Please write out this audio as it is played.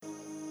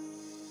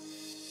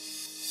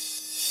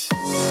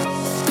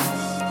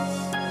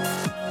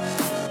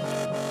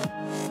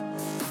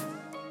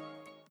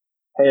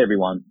Hey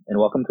everyone,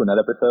 and welcome to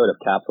another episode of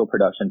Capsule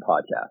Production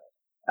Podcast.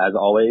 As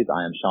always,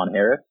 I am Sean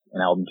Harris, and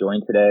I'll be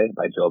joined today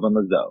by Jovan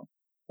Lazo.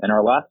 In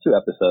our last two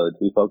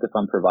episodes, we focused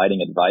on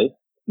providing advice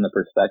from the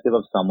perspective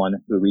of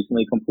someone who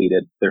recently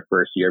completed their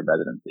first year of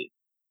residency.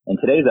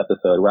 In today's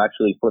episode, we're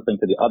actually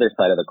flipping to the other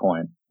side of the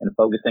coin and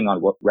focusing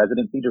on what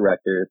residency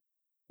directors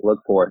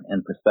look for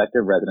in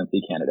prospective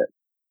residency candidates.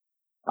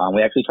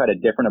 We actually tried a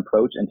different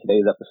approach in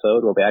today's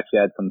episode where we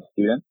actually had some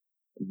students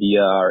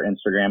via our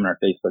Instagram and our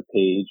Facebook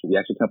page. We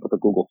actually came up with a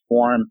Google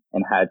form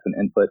and had some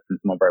input from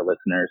some of our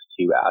listeners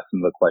to ask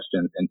some of the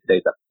questions in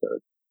today's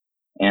episode.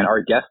 And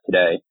our guest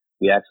today,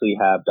 we actually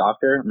have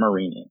Dr.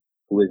 Marini,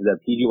 who is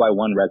the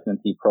PGY1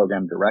 Residency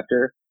Program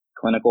Director,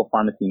 Clinical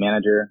Pharmacy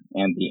Manager,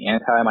 and the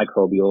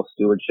Antimicrobial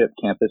Stewardship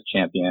Campus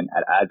Champion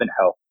at Advent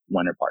Health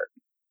Winter Park.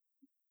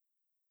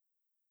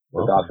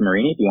 So Dr.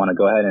 Marini, if you want to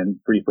go ahead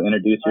and briefly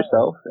introduce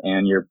yourself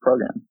and your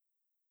program.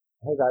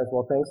 Hey guys,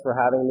 well thanks for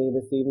having me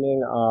this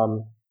evening.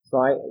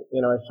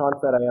 As Sean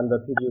said, I am the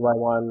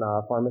PGY1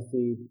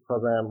 Pharmacy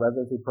Program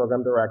Residency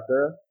Program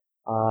Director.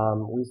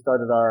 We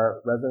started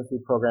our residency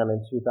program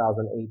in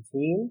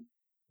 2018,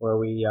 where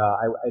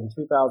in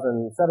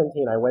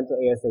 2017 I went to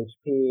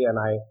ASHP and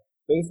I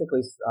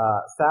basically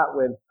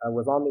I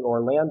was on the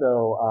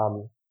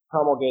Orlando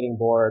promulgating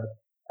board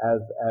as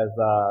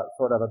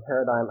sort of a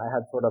paradigm. I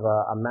had sort of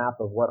a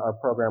map of what our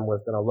program was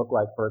going to look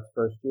like for its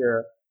first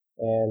year.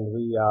 And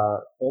we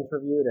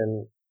interviewed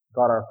and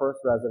got our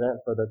first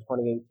resident for the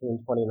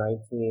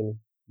 2018-2019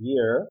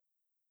 year.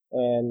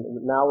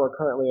 And now we're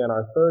currently in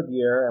our third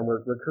year and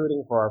we're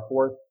recruiting for our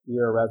fourth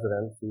year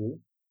residency.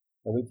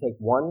 And we take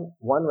one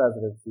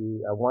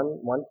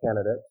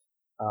candidate.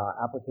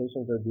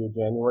 Applications are due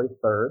January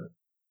 3rd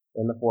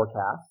in the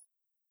forecast.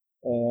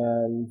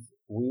 And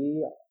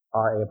we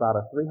are about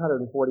a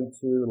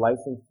 342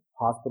 licensed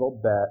hospital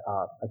bed,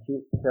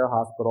 acute care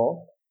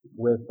hospital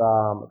with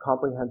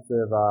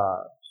comprehensive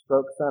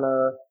stroke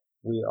center.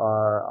 We're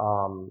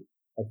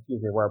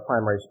a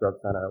primary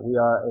stroke center. We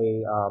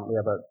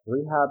have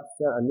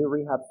a new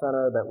rehab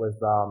center that was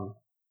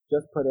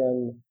just put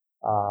in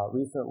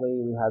recently.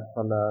 We had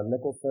from the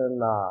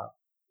Nicholson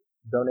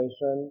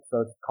donation,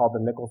 so it's called the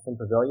Nicholson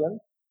Pavilion.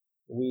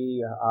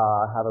 We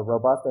have a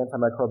robust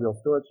antimicrobial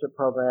stewardship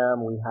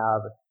program. We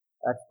have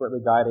expertly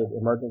guided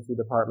emergency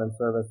department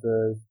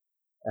services.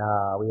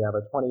 We have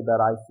a 20-bed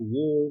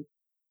ICU,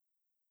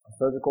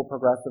 surgical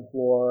progressive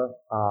floor,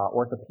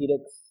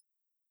 orthopedics,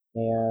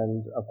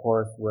 and of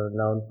course we're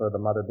known for the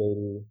mother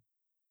baby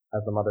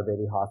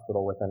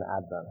hospital within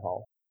Advent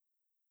Health.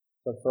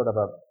 So it's sort of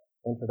a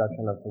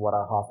introduction to what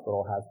our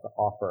hospital has to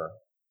offer.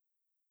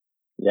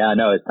 Yeah,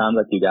 no, it sounds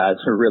like you guys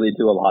really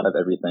do a lot of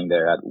everything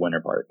there at Winter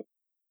Park.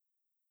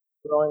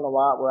 Growing a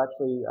lot. We're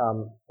actually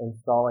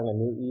installing a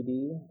new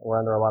ED. We're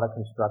under a lot of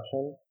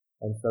construction,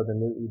 and so the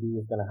new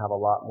ED is going to have a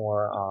lot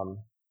more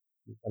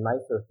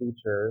nicer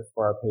features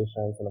for our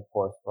patients and of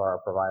course for our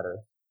providers.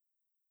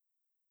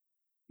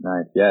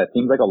 Nice. Yeah, it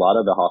seems like a lot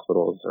of the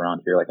hospitals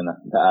around here, like in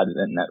the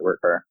Advent network,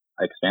 are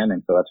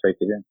expanding, so that's great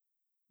to hear.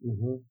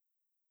 Mm-hmm.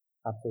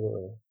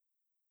 Absolutely.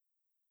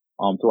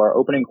 To our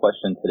opening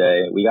question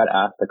today, we got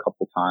asked a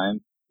couple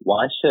times,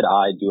 why should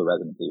I do a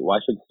residency? Why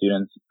should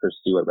students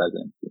pursue a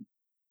residency?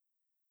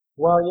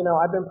 Well,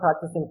 I've been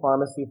practicing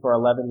pharmacy for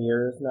 11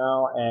 years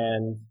now,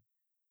 and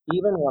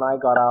even when I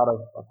got out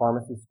of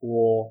pharmacy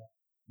school,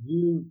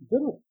 you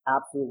didn't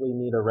absolutely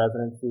need a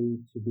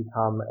residency to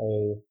become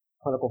a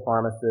clinical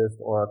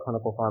pharmacist or a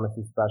clinical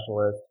pharmacy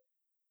specialist.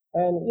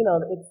 And,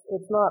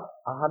 it's not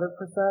 100%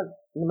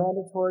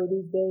 mandatory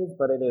these days,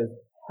 but it is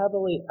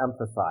heavily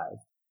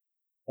emphasized.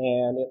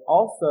 And it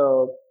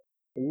also,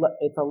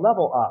 it's a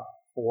level up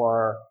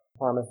for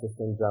pharmacists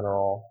in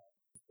general.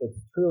 It's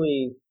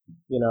truly,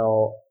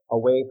 a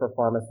way for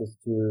pharmacists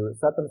to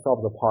set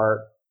themselves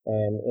apart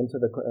and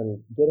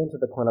get into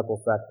the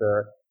clinical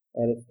sector.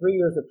 And it's 3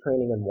 years of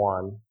training in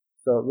one.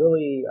 So it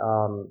really,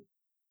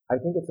 I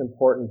think it's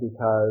important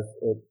because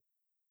it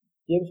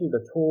gives you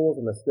the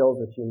tools and the skills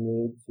that you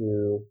need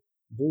to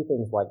do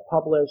things like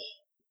publish,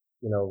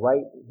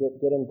 write,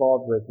 get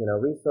involved with,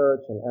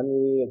 research and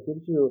MUE. It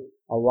gives you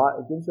a lot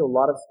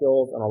of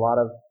skills and a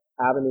lot of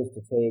avenues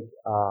to take,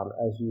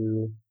 as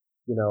you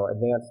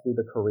advance through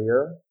the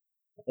career.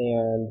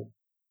 And,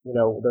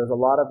 there's a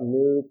lot of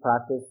new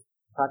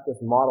practice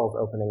models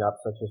opening up,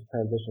 such as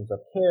transitions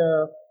of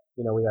care.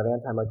 We have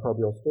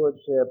antimicrobial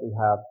stewardship. We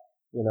have,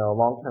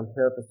 long-term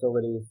care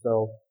facilities.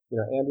 So,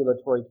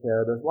 ambulatory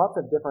care. There's lots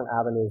of different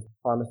avenues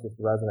pharmacist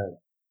residents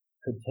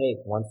could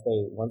take once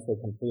they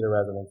complete a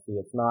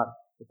residency. It's not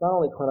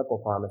only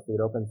clinical pharmacy.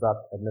 It opens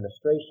up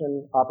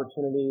administration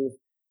opportunities.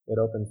 It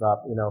opens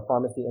up,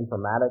 pharmacy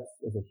informatics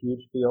is a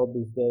huge field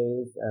these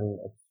days and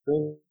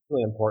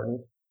extremely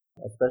important,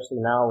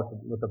 especially now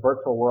with the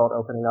virtual world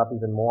opening up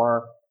even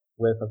more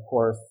with, of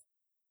course,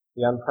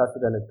 the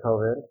unprecedented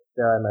COVID,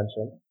 dare I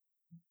mention.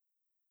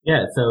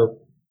 Yeah,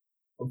 so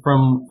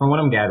from what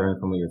I'm gathering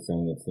from what you're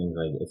saying, it seems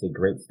like it's a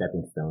great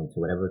stepping stone to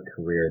whatever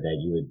career that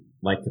you would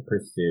like to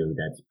pursue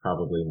that's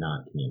probably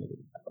not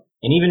community.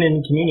 And even in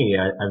community,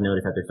 I've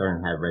noticed that they're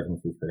starting to have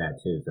residencies for that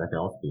too. So that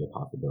could also be a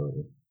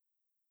possibility.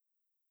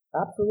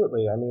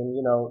 Absolutely. I mean,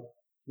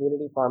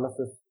 community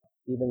pharmacists,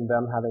 even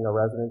them having a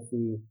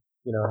residency,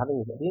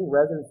 being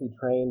residency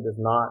trained does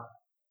not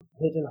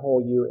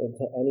pigeonhole you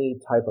into any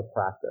type of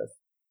practice.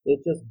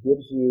 It just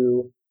gives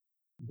you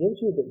these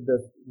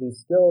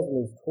skills and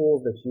these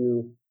tools that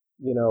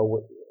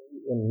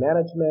in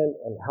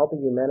management and helping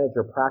you manage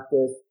your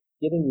practice,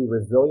 giving you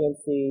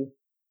resiliency,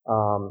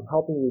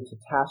 helping you to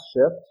task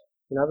shift.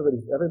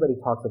 Everybody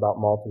talks about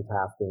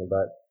multitasking,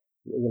 but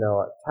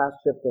task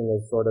shifting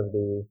is sort of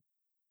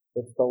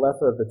it's the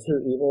lesser of the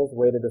two evils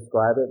way to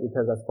describe it,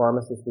 because as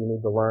pharmacists, we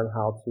need to learn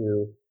how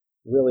to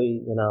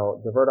really,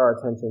 divert our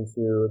attention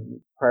to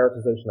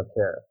prioritization of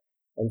care.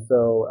 And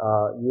so,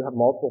 you have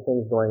multiple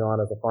things going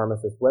on as a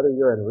pharmacist, whether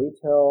you're in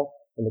retail,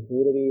 in the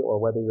community,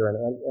 or whether you're in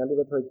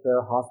ambulatory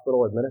care,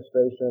 hospital,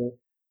 administration,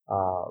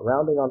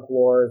 rounding on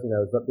floors,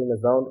 being a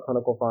zoned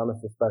clinical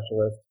pharmacist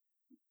specialist.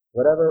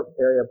 Whatever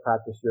area of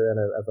practice you're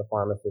in as a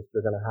pharmacist,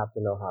 you're going to have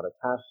to know how to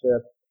task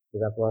shift.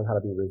 You're going to have to learn how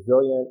to be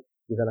resilient.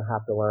 You're going to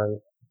have to learn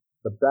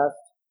the best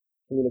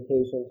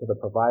communication to the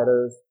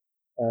providers.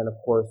 And of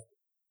course,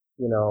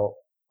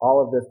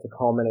 all of this to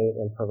culminate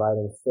in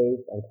providing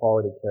safe and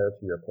quality care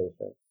to your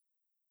patients.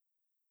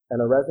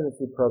 And a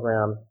residency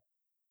program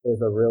is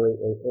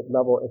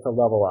it's a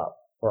level up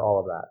for all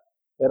of that.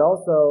 It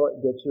also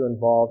gets you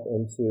involved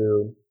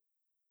into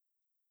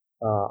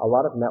a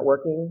lot of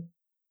networking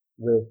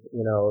with,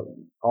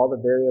 all the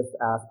various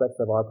aspects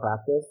of our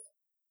practice.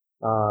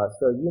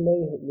 So you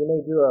may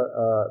do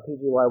a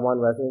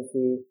PGY1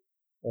 residency,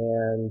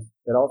 and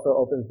it also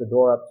opens the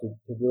door up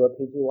to do a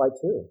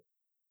PGY2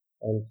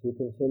 and to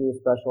continue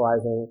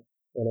specializing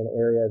in an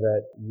area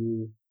that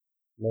you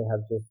may have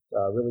just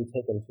really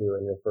taken to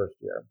in your first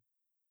year.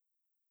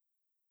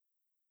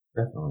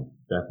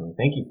 Definitely.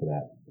 Thank you for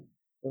that.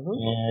 Mm-hmm.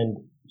 And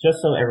just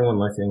so everyone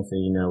listening, so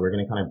we're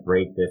going to kind of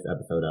break this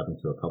episode up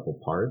into a couple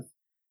parts.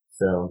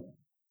 So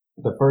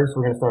the first,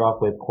 we're going to start off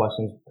with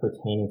questions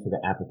pertaining to the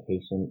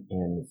application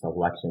and the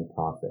selection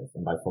process.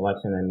 And by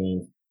selection, that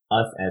means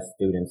us as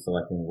students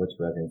selecting which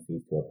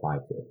residencies to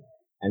apply to.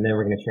 And then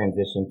we're going to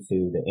transition to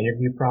the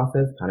interview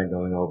process, kind of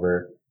going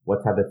over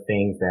what type of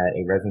things that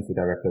a residency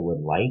director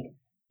would like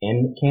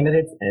in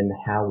candidates and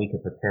how we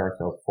could prepare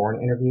ourselves for an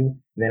interview.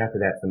 And then after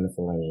that, some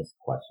miscellaneous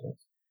questions.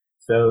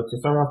 So to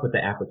start off with the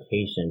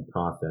application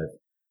process,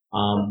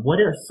 what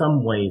are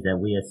some ways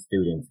that we as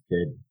students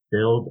could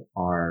build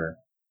our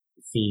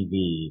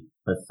CV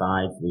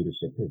besides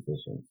leadership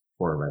positions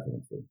for a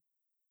residency?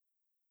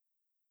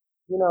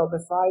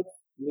 Besides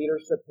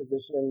leadership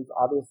positions,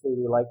 obviously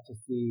we like to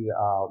see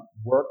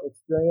work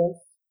experience.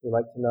 We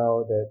like to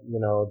know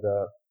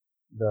that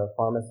the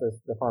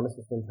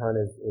pharmacist intern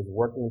is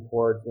working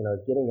towards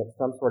getting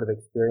some sort of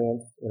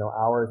experience,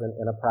 hours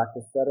in a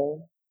practice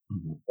setting,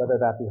 whether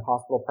that be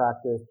hospital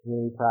practice,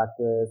 community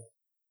practice,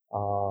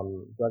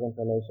 drug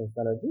information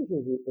center.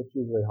 It's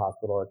usually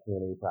hospital or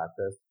community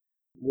practice.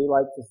 We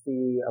like to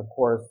see, of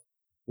course,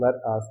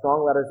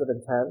 strong letters of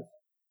intent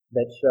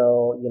that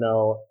show,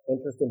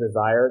 interest and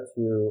desire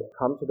to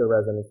come to the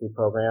residency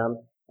program,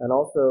 and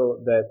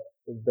also that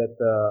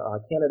the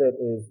candidate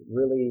is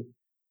really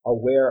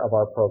aware of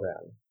our program.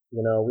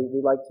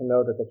 We like to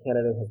know that the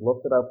candidate has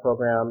looked at our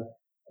program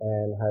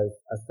and has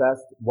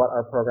assessed what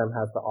our program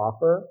has to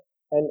offer,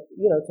 and,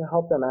 to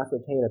help them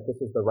ascertain if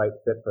this is the right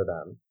fit for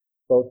them,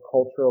 both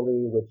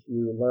culturally, which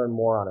you learn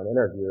more on an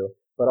interview,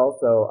 but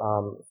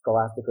also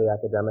scholastically,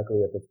 academically,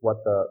 if it's what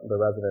the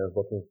resident is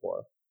looking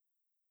for.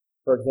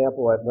 For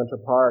example, at Winter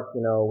Park,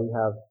 we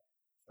have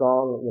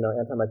strong,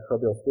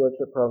 antimicrobial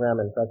stewardship program,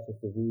 infectious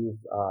disease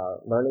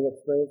learning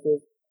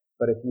experiences.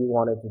 But if you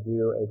wanted to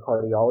do a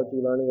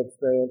cardiology learning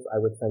experience, I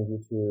would send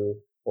you to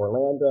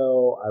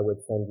Orlando. I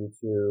would send you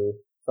to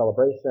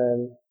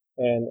Celebration.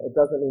 And it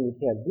doesn't mean you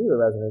can't do the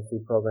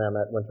residency program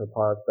at Winter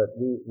Park, but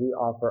we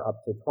offer up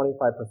to 25%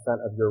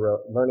 of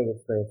your learning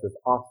experiences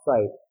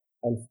off-site,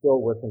 and still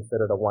we're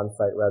considered a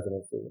one-site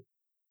residency.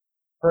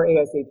 Per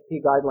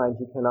ASHP guidelines,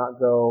 you cannot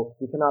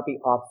be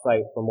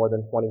off-site for more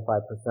than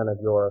 25%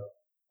 of your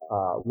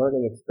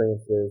learning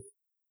experiences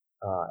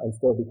and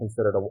still be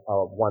considered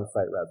a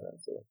one-site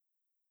residency.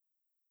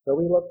 So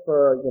we look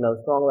for,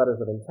 strong letters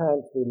of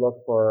intent. We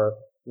look for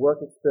work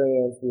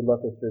experience. We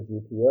look at your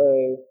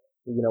GPA.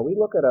 We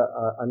look at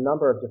a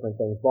number of different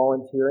things.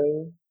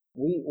 Volunteering.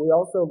 We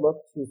also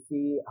look to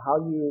see how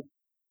you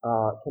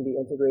can be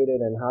integrated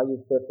and how you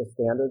fit the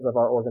standards of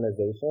our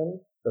organization,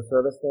 the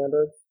service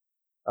standards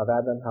of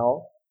Advent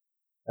Health.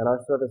 And our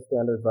service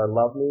standards are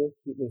love me,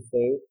 keep me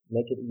safe,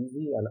 make it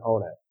easy, and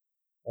own it.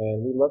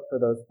 And we look for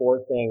those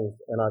four things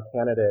in our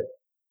candidate,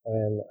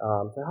 and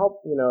to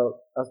help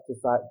us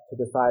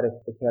decide if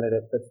the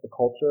candidate fits the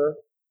culture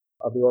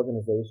of the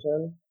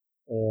organization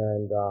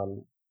and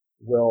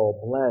will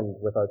blend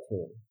with our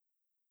team.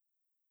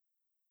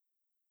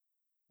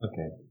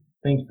 Okay,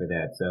 thanks for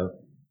that. So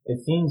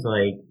it seems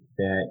like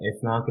that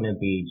it's not going to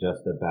be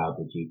just about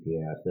the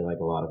GPA. I feel like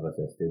a lot of us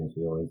as students,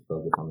 we always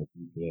focus on the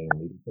GPA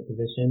and leadership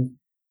positions.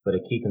 But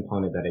a key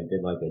component that I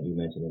did like that you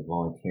mentioned is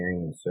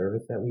volunteering and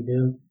service that we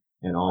do,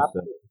 and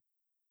also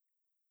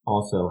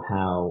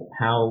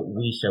how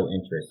we show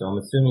interest. So I'm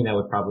assuming that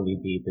would probably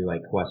be through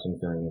like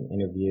questions during an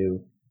interview,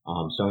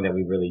 showing that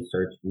we really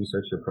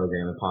research your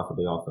program, and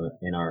possibly also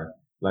in our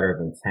letter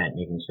of intent,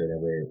 making sure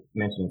that we're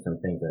mentioning some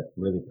things that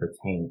really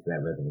pertain to that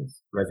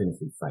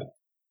residency site.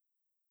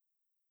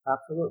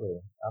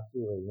 Absolutely.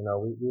 Absolutely. You know,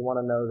 we want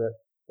to know that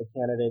the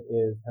candidate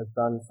has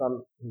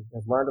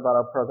learned about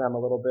our program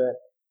a little bit.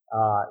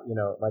 You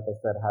know, like I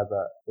said,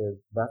 is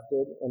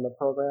vested in the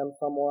program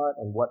somewhat,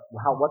 and what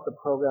the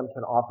program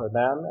can offer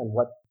them, and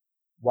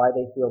why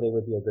they feel they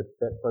would be a good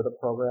fit for the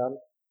program.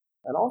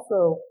 And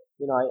also,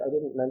 you know, I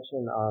didn't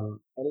mention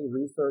any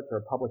research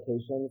or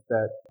publications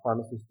that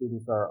pharmacy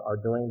students are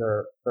doing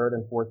their third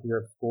and fourth year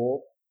of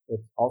school.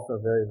 It's also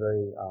very,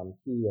 very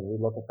key, and we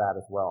look at that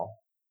as well.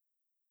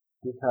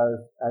 Because,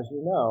 as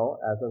you know,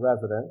 as a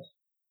resident,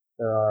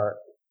 there are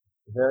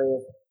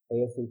various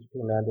ASHP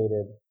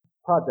mandated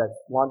projects,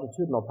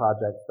 longitudinal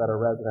projects that a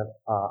resident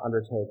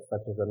undertakes,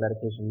 such as a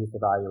medication use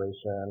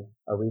evaluation,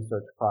 a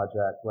research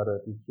project, whether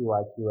it be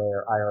QI/QA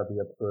or IRB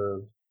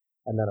approved,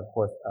 and then, of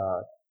course,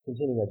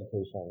 continuing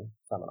education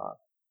seminar.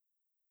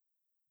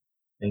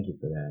 Thank you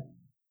for that.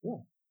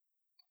 Yeah.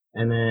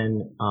 And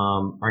then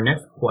our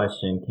next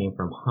question came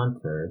from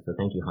Hunter. So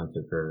thank you,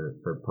 Hunter,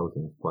 for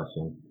posing this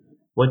question.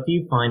 What do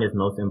you find is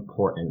most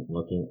important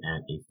looking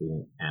at a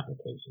student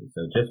application?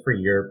 So just for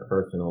your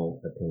personal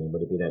opinion,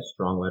 would it be that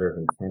strong letter of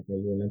intent that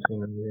you were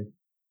mentioning earlier?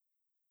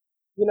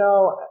 You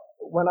know,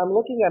 when I'm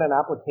looking at an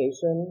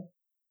application,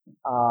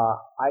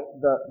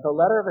 the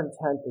letter of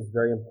intent is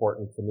very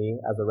important to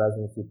me as a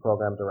residency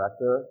program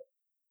director.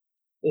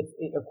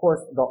 Of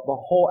course, the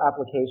whole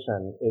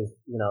application is,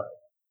 you know,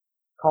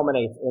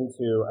 culminates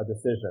into a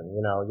decision,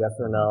 you know, yes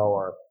or no,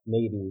 or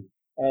maybe.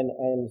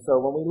 And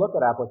so when we look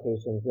at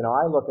applications, you know,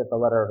 I look at the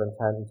letter of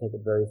intent and take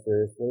it very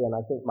seriously, and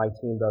I think my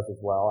team does as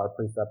well, our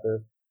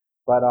preceptors.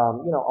 But,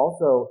 you know,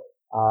 also,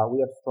 we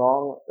have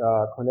strong,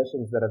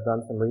 clinicians that have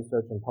done some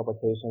research and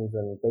publications,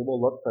 and they will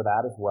look for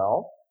that as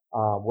well.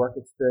 Work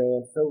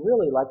experience. So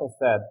really, like I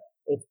said,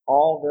 it's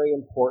all very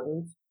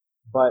important,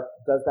 but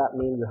does that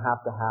mean you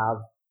have to have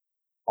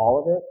all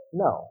of it?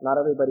 No, not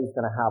everybody's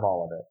going to have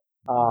all of it.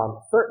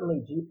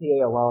 Certainly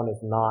GPA alone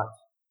is not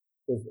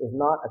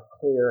a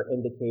clear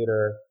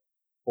indicator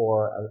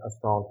for a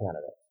strong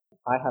candidate.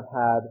 I have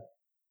had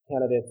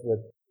candidates with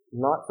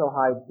not so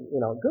high, you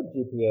know, good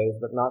GPAs,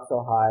 but not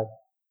so high,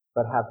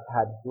 but have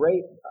had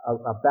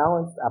a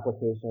balanced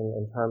application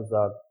in terms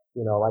of,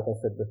 you know, like I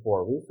said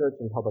before, research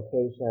and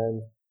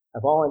publications,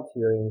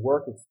 volunteering,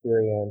 work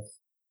experience,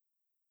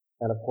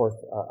 and of course,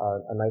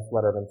 a nice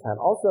letter of intent.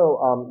 Also,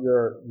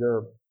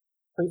 your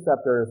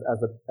preceptors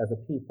as a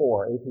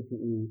P4,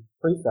 APPE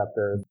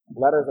preceptors,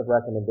 letters of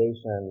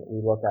recommendation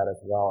we look at as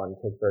well and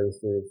take very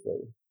seriously.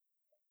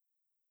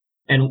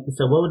 And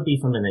so what would be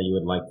something that you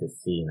would like to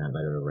see in that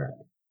letter of rec?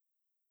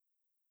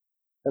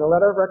 In a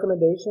letter of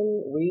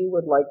recommendation, we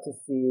would like to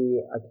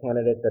see a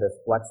candidate that is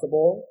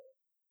flexible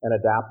and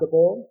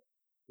adaptable,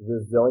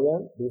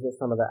 resilient. These are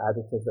some of the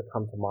adjectives that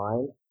come to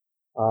mind.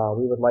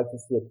 We would like to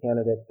see a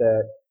candidate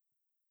that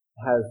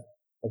has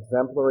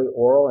exemplary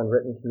oral and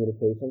written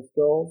communication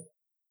skills.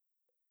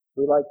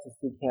 We like to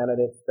see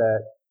candidates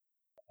that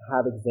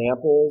have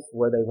examples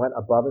where they went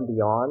above and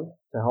beyond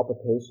to help a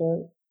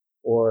patient,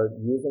 or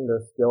using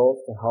their skills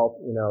to help,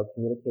 you know,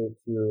 communicate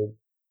to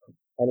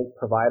any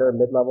provider,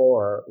 mid-level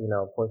or, you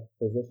know,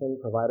 physician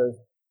providers,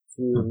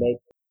 to make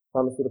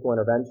pharmaceutical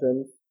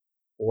interventions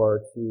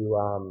or to,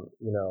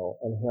 you know,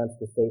 enhance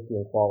the safety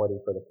and quality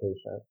for the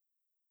patient.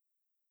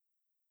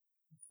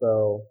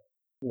 So,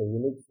 you know,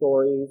 unique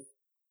stories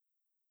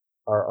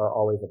are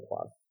always a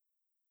plus.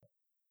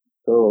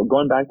 So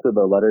going back to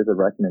the letters of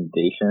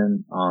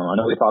recommendation, I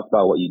know we talked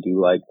about what you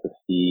do like to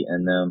see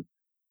in them,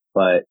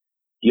 but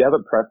do you have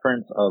a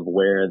preference of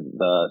where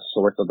the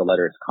source of the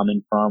letter is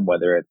coming from,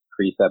 whether it's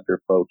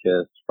preceptor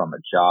focused, from a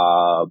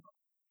job,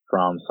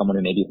 from someone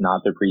who maybe is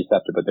not their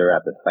preceptor, but they're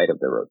at the site of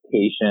their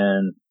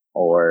rotation,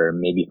 or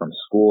maybe from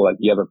school? Like,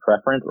 do you have a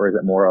preference, or is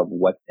it more of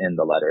what's in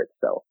the letter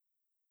itself?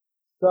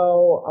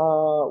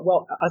 So,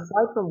 well,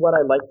 aside from what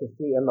I like to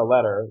see in the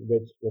letter,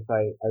 which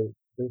I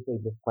briefly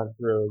just went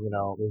through, you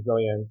know,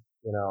 resilience,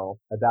 you know,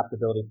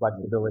 adaptability,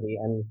 flexibility,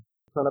 and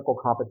clinical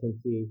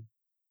competency,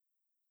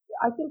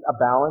 I think a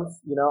balance,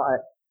 you know,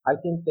 I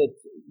think that,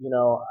 you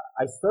know,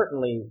 we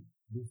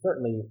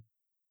certainly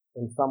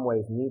in some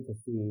ways need to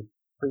see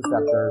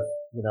preceptors,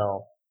 you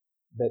know,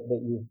 that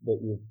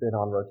you've been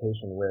on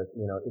rotation with,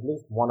 you know, at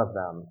least one of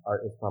them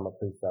is from a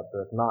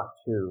preceptor, if not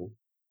two.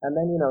 And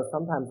then, you know,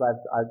 sometimes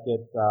I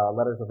get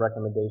letters of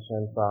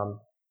recommendation from,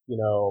 you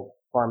know,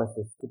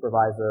 pharmacist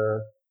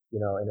supervisor, you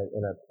know, in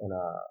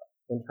a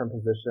interim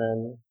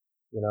position,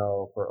 you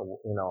know, for,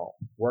 you know,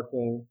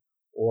 working,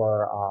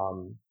 or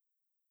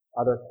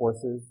other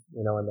courses,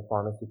 you know, in the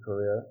pharmacy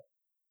career.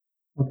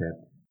 Okay.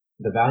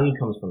 The value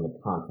comes from the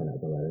content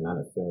of the letter, not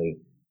necessarily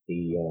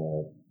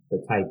the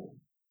type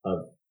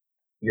of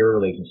your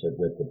relationship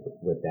with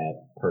that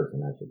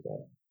person, I should say.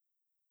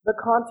 The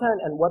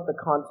content and what the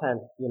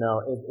content,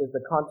 is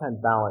the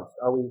content balanced?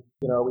 Are we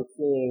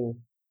seeing,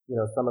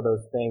 some of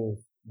those things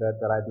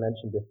that I've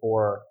mentioned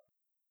before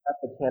at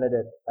the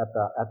candidate at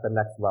the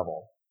next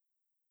level?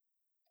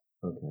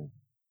 Okay.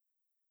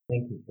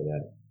 Thank you for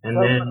that. And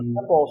So, for then,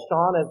 example,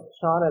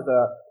 Sean is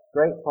a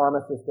great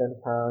pharmacist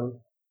intern.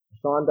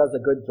 Sean does a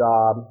good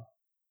job.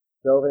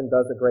 Joven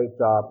does a great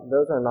job.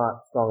 Those are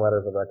not strong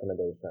letters of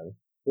recommendation.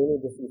 We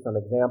need to see some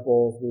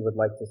examples. We would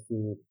like to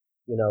see,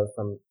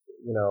 some,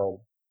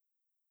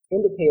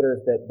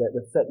 indicators that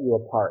would set you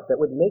apart, that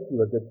would make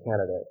you a good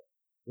candidate.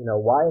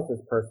 Why is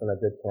this person a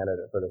good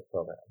candidate for this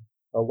program?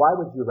 Or why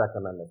would you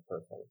recommend this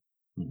person?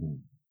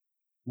 mhm,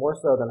 More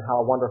so than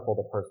how wonderful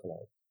the person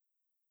is.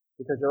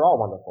 Because you're all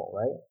wonderful,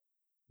 right?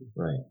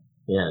 right.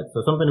 Yeah.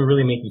 So something to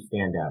really make you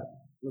stand out.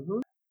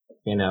 Mm-hmm.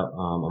 Stand out,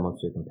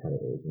 amongst your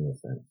competitors in a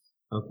sense.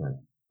 Okay.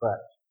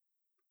 Correct.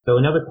 So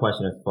another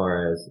question as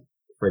far as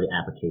for the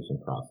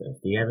application process.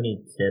 Do you have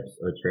any tips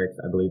or tricks?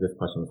 I believe this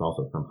question was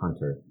also from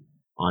Hunter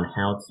on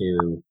how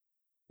to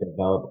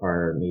develop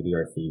maybe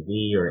our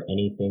CV or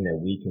anything that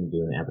we can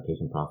do in the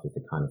application process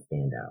to kind of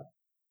stand out.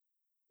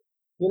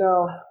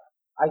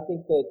 I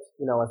think that,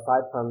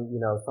 aside from,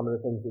 some of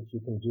the things that you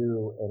can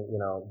do and,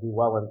 do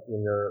well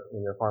in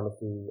your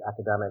pharmacy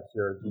academics,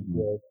 your Mm-hmm.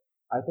 GPA,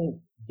 I think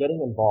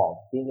getting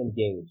involved, being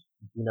engaged,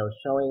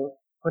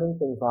 putting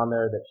things on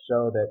there that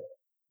show that,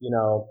 you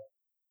know,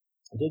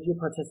 did you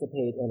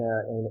participate in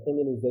an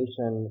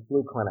immunization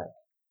flu clinic,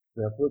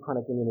 flu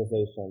clinic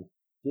immunization?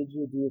 Did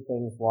you do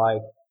things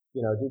like,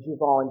 did you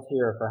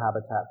volunteer for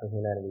Habitat for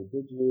Humanity?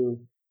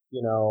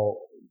 You know,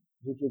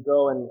 did you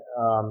go and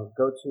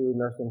go to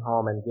nursing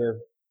home and give,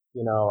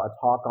 a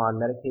talk on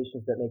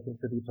medications that may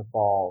contribute to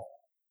falls?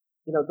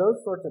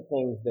 Those sorts of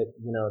things that,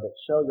 that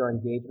show your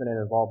engagement and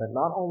involvement,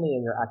 not only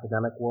in your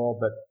academic world,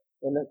 but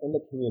in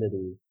the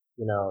community,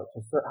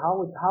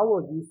 how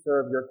will you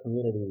serve your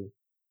community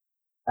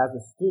as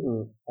a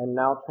student and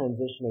now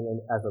transitioning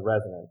in as a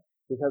resident?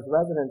 Because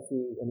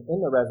in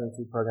the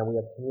residency program, we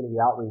have community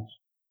outreach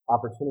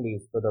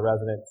opportunities for the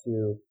resident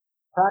to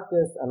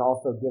practice and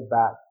also give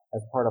back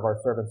as part of our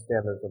service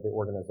standards of the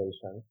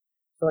organization.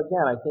 So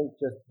again, I think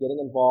just getting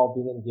involved,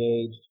 being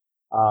engaged,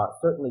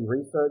 certainly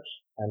research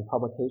and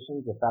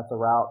publications, if that's a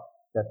route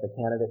that the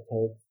candidate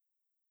takes.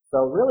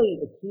 So really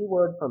the key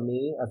word for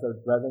me as a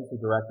residency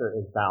director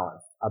is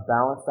balance, a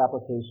balanced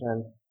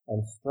application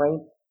and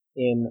strength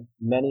in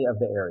many of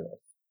the areas.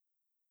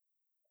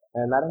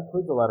 And that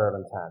includes a letter of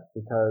intent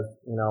because,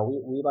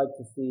 we like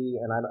to see,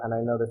 and I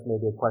know this may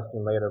be a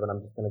question later, but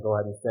I'm just going to go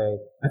ahead and say,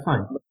 That's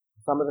fine.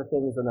 some of the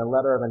things in the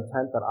letter of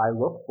intent that I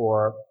look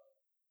for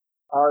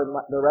are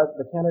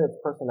the candidate's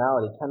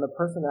personality. Can the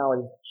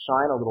personality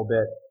shine a little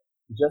bit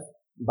just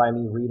by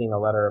me reading a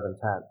letter of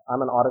intent? I'm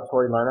an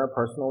auditory learner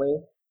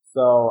personally,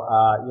 so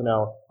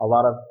a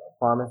lot of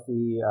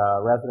pharmacy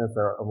residents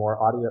are more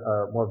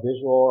more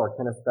visual or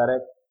kinesthetic.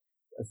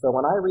 So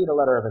when I read a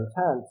letter of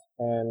intent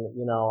and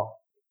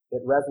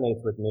it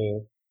resonates with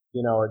me,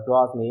 it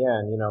draws me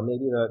in.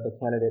 Maybe the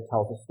candidate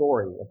tells a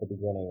story at the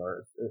beginning,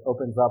 or it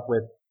opens up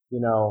with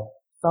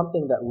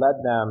something that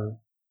led them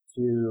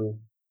to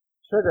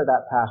trigger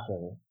that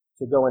passion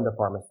to go into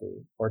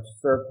pharmacy or to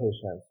serve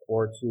patients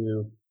or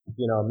to,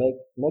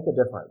 make a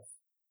difference.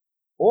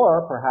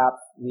 Or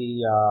perhaps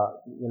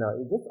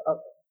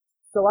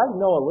so I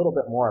know a little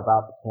bit more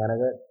about the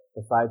candidate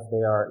besides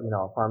they are,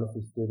 a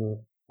pharmacy student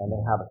and they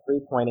have a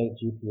 3.8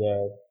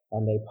 GPA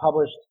and they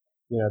published,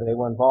 they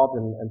were involved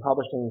in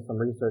publishing some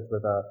research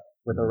with a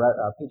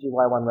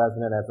PGY1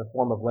 resident as a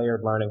form of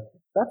layered learning.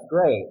 That's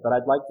great, but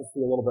I'd like to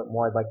see a little bit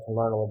more. I'd like to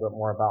learn a little bit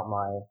more about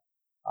my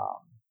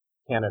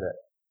candidate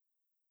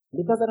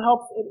because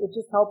it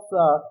just helps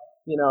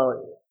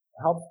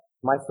helps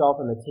myself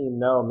and the team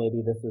know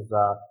maybe this is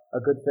a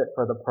good fit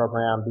for the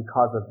program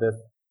because of this,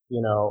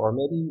 or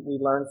maybe we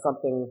learned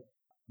something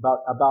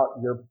about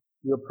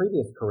your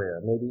previous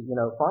career. Maybe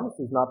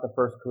pharmacy is not the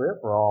first career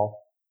for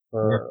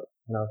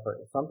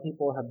some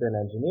people have been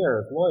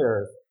engineers,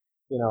 lawyers,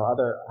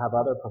 have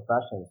other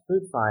professions,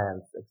 food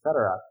science,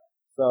 etc.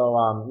 So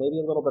maybe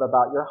a little bit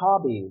about your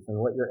hobbies and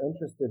what you're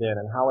interested in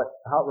and how it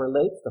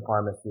relates to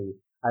pharmacy.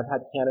 I've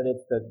had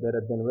candidates that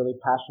have been really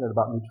passionate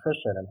about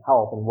nutrition and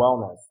health and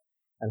wellness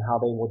and how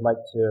they would like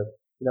to,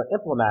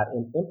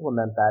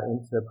 implement that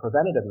into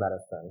preventative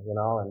medicine,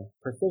 and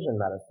precision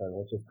medicine,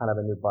 which is kind of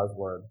a new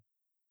buzzword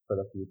for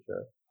the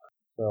future.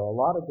 So a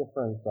lot of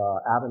different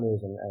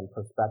avenues and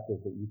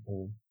perspectives that you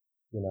can,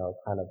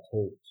 kind of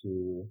take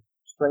to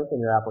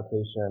strengthen your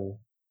application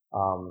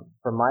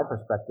from my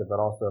perspective, but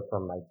also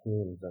from my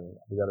teams and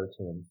the other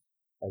teams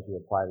as you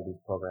apply to these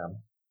programs.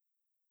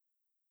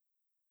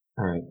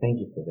 All right. Thank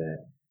you for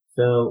that.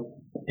 So,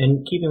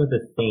 in keeping with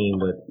the theme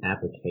with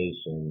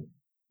application,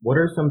 what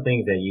are some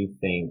things that you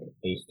think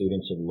a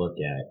student should look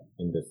at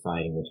in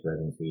deciding which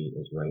residency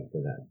is right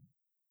for them?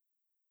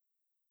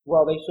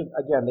 Well, they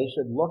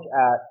should look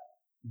at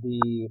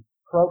the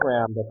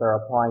program that they're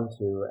applying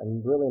to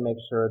and really make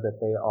sure that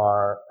they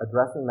are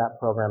addressing that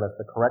program as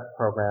the correct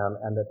program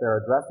and that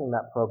they're addressing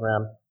that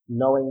program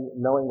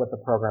knowing what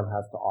the program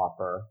has to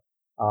offer,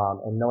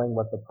 and knowing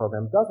what the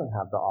program doesn't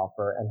have to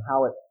offer and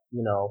how it,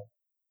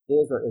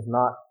 is or is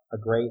not a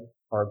great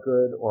or a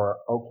good or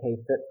okay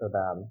fit for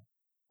them.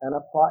 And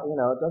apply,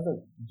 it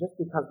doesn't, just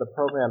because the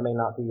program may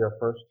not be your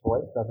first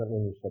choice doesn't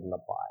mean you shouldn't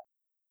apply.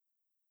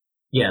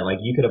 Yeah, like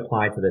you could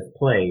apply to this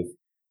place,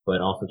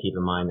 but also keep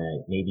in mind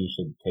that maybe you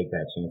should take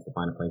that chance to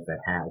find a place that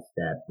has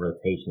that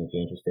rotation if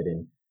you're interested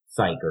in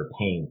psych or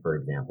pain, for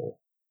example,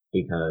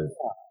 because.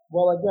 Yeah.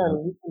 Well,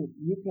 again,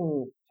 you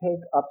can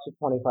take up to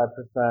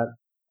 25%.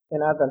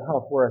 In Advent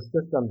Health, we're a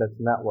system that's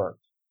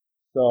networked.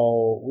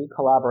 So we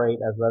collaborate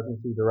as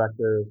residency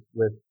directors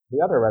with the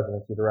other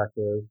residency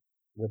directors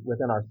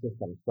within our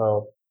system.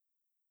 So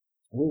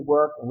we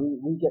work,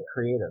 we get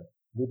creative.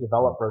 We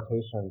develop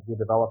rotations. We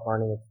develop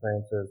learning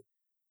experiences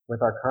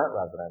with our current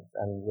residents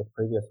and with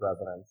previous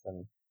residents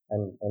and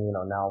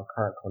now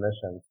current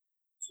clinicians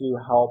to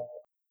help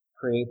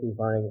create these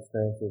learning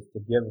experiences to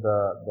give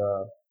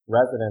the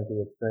resident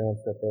the experience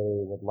that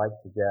they would like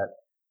to get.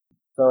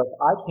 So if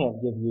I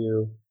can't give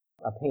you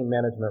a pain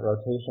management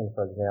rotation,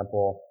 for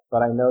example,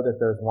 but I know that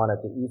there's one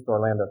at the East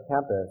Orlando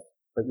campus,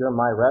 but you're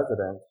my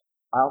resident,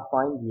 I'll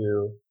find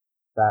you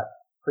that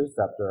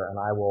preceptor and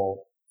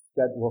we'll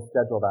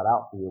schedule that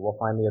out for you.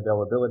 We'll find the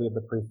availability of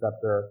the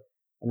preceptor.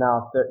 And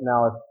now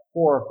if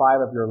 4 or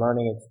 5 of your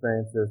learning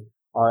experiences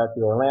are at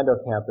the Orlando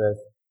campus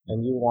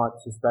and you want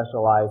to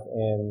specialize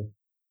in,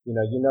 you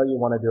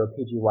want to do a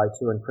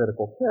PGY2 in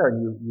critical care and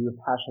you're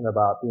passionate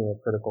about being a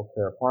critical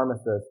care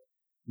pharmacist,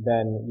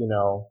 then,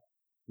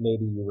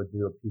 maybe you would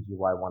do a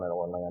PGY1 at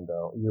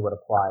Orlando. You would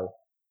apply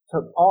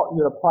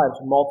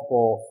to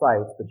multiple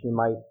sites, but you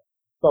might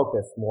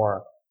focus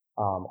more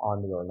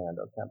on the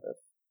Orlando campus.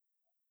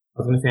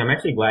 I was going to say, I'm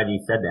actually glad you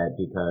said that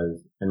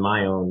because in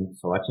my own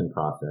selection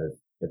process,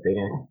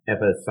 if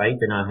a site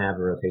did not have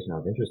a rotation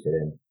I was interested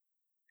in,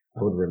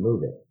 I would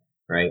remove it,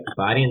 right?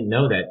 But I didn't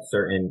know that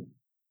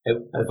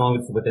as long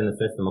as it's within the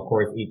system, of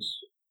course, each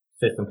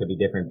system could be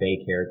different. Bay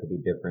care could be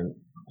different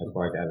as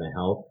far as Advent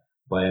Health.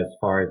 But as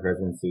far as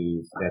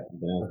residencies, that's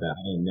something else that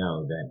I didn't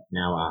know that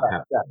now I'll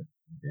have to.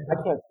 I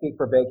can't speak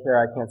for Bay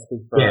care. I can't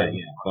speak for. Yeah,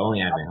 but only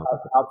Advent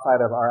Health.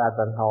 Outside of our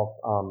Advent Health,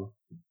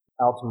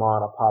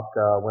 Altamont,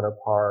 Apopka, Winter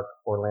Park,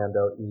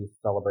 Orlando East,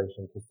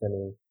 Celebration,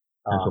 Kissimmee.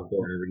 Central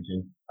Florida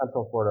region.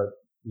 Central Florida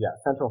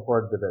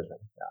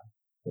division.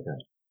 Yeah. Okay.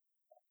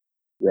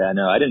 Yeah,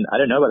 no, I didn't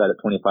know about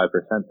that 25%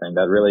 thing.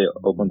 That really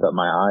opens up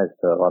my eyes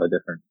to a lot of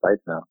different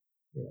sites now.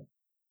 Yeah.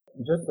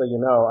 Just so you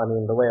know, I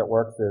mean, the way it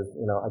works is,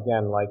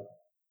 again, like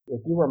if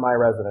you were my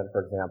resident,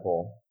 for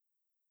example,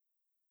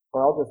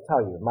 or I'll just tell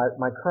you,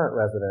 my current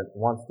resident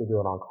wants to do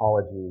an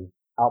oncology,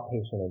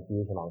 outpatient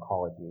infusion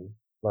oncology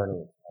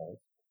learning experience.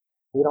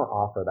 We don't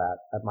offer that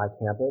at my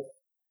campus,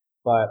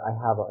 but I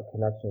have a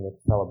connection with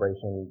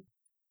Celebration,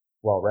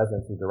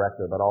 residency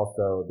director, but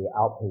also the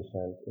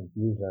outpatient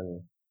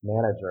infusion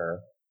manager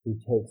who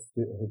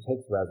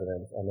takes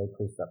residents and they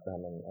precept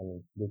them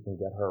and we can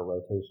get her a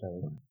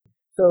rotation.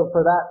 So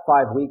for that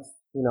 5 weeks,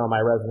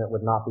 my resident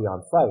would not be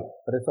on site,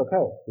 but it's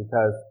okay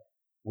because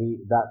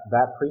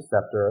that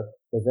preceptor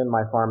is in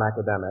my farm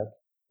academic,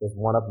 is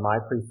one of my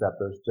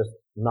preceptors, just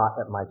not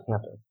at my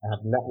campus. I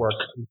have network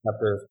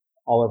preceptors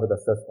all over the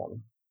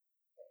system.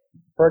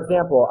 For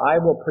example, I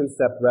will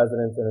precept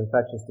residents in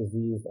infectious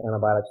disease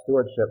antibiotic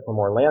stewardship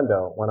from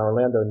Orlando when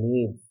Orlando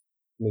needs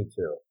me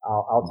to.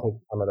 I'll take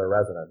some of their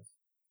residents,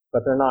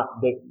 but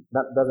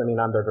that doesn't mean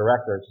I'm their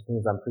director. It just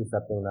means I'm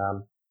precepting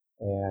them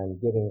and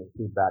giving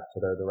feedback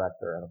to their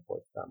director and of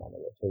course them on the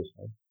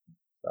rotation.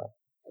 So.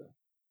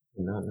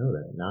 Did not know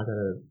that. Now I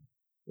gotta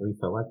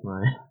reselect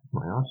my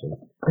options.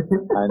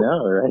 I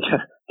know, right?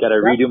 Gotta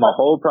redo my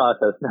whole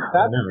process now.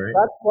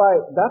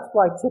 That's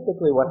why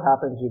typically what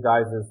happens, you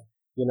guys, is,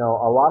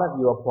 a lot of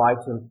you apply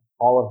to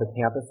all of the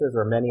campuses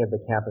or many of the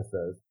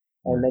campuses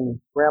and then you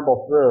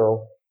scramble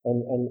through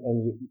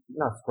and you,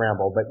 not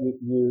scramble, but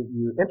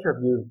you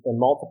interview in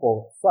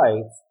multiple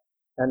sites.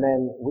 And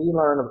then we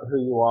learn who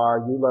you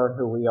are, you learn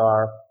who we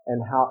are,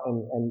 and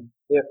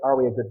are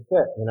we a good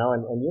fit,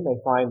 and you may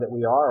find that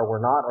we are or we're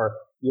not, or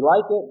you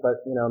like it,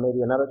 but,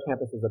 maybe another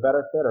campus is a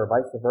better fit or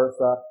vice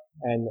versa.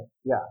 And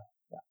yeah.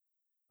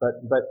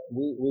 But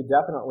we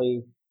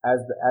definitely,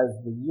 as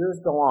the years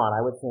go on,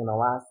 I would say in the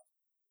last,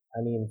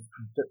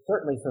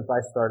 certainly since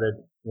I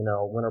started,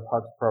 Winter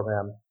Park's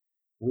program,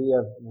 we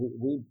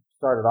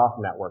started off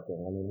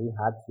networking. We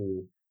had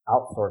to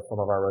outsource some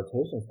of our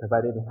rotations because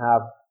I didn't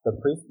have the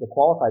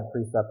qualified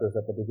preceptors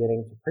at the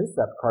beginning to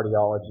precept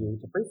cardiology,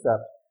 to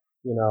precept,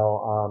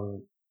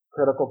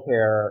 critical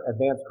care,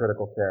 advanced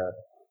critical care.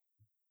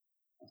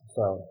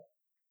 So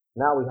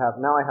now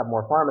I have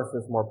more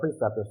pharmacists, more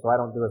preceptors, so I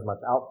don't do as much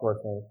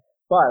outsourcing,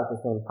 but at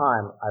the same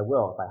time, I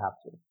will if I have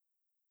to.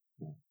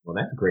 Well,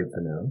 that's great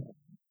to know.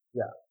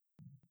 Yeah.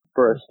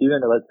 For a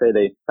student, let's say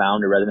they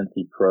found a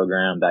residency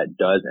program that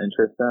does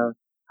interest them,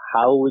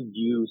 how would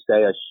you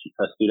say a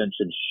student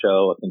should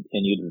show a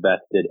continued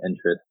vested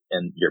interest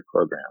in your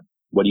program?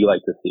 What do you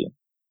like to see?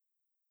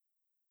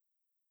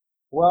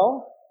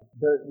 Well,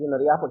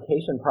 the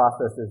application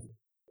process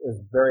is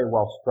very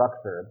well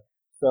structured.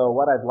 So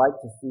what I'd like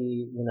to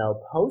see,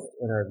 post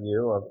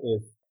interview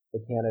is the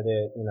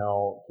candidate,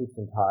 keeps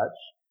in touch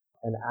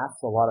and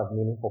asks a lot of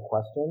meaningful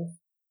questions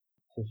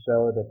to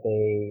show that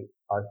they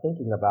are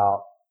thinking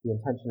about the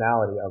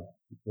intentionality of,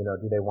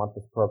 do they want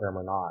this program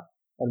or not,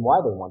 and why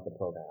they want the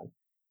program.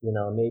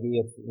 Maybe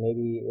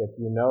if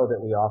you know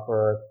that we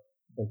offer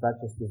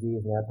infectious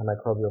disease and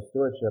antimicrobial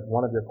stewardship,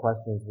 one of your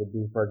questions would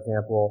be, for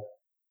example,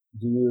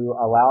 do you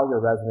allow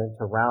your resident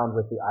to round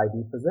with the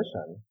ID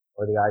physician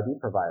or the ID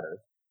providers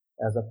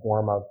as a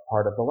form of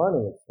part of the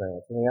learning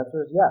experience? And the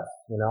answer is yes.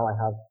 I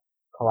have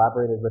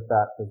collaborated with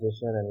that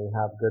physician and we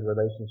have good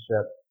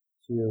relationship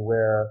to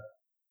where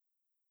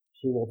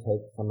she will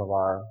take some of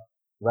our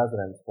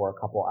residents for a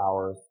couple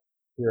hours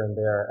here and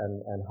there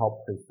and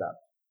help precept.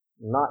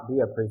 Not be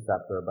a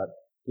preceptor, but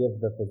give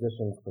the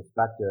physician's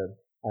perspective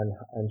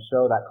and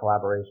show that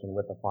collaboration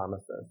with the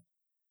pharmacist.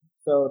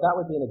 So that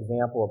would be an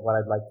example of what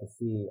I'd like to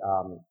see.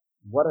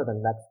 What are the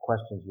next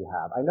questions you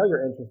have? I know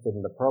you're interested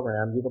in the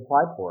program. You've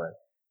applied for it.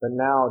 But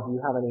now, do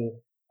you have any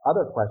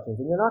other questions?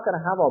 And you're not going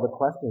to have all the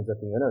questions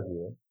at the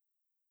interview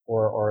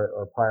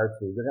or prior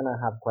to. You're going to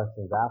have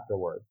questions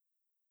afterwards.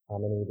 How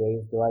many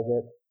days do I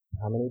get?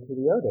 How many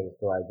PDO days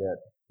do I get?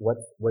 What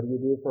do you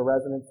do for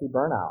residency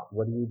burnout?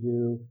 What do you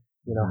do?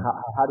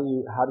 How do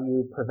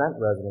you prevent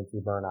residency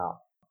burnout?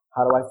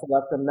 How do I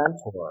select a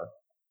mentor?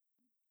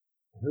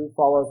 Who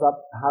follows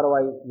up? How do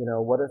I,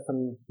 what are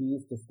some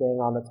keys to staying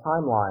on the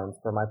timelines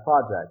for my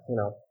project?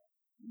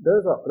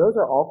 Those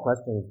are all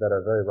questions that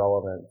are very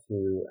relevant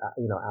to,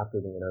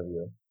 after the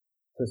interview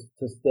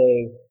to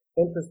stay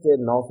interested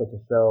and also to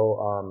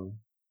show,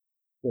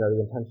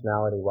 the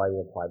intentionality why you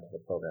applied to the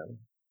program,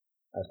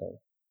 I think.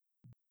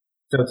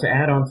 So to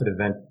add on to the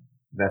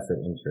vested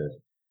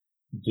interest,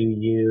 do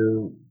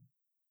you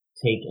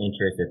take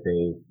interest if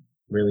they've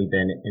really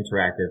been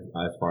interactive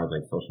as far as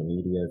like social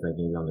medias, like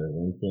maybe on their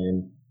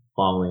LinkedIn,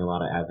 following a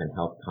lot of Advent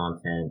Health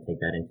content, take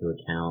that into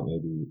account,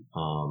 maybe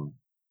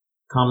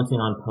commenting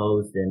on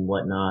posts and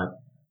whatnot,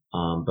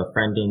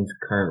 befriending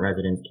current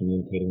residents,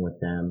 communicating with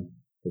them?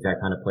 Does that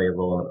kind of play a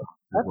role?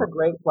 That's a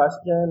great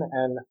question,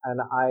 and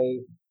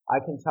I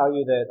can tell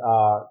you that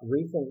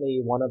recently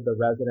one of the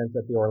residents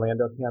at the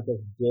Orlando campus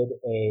did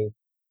a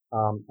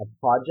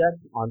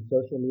project on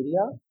social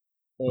media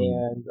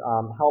and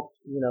helped,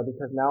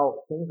 because now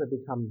things have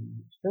become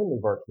extremely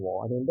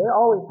virtual. I mean, they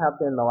always have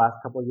been the last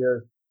couple of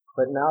years,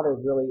 but now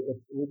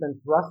we've been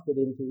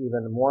thrusted into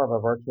even more of a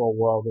virtual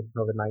world with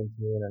COVID-19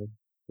 and,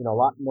 a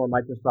lot more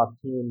Microsoft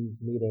Teams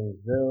meetings,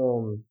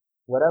 Zoom,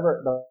 whatever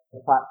the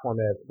platform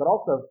is, but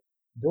also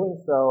doing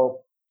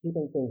so,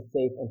 keeping things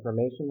safe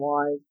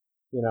information-wise,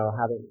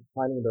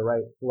 finding the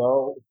right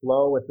flow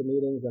with the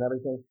meetings and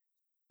everything.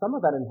 Some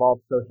of that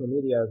involves social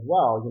media as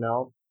well,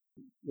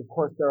 Of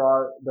course, there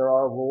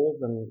are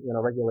rules and,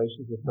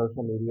 regulations with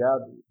social media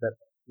that,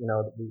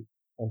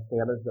 and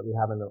standards that we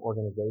have in the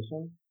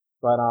organization.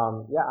 But,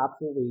 yeah,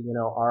 absolutely,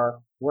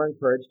 we're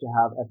encouraged to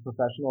have, as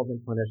professionals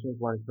and clinicians,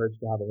 we're encouraged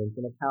to have a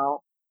LinkedIn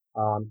account,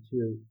 to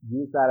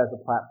use that as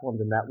a platform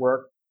to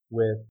network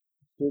with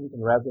students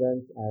and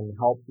residents and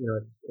help,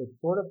 it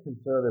sort of can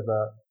serve as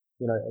a,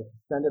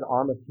 extended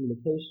arm of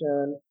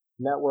communication,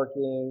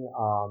 networking,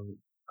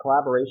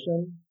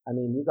 collaboration. I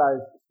mean, you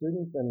guys,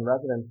 students and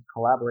residents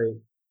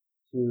collaborate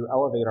to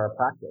elevate our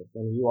practice,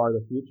 and you are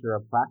the future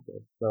of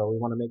practice. So we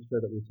want to make sure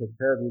that we take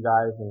care of you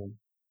guys and,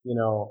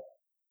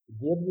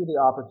 give you the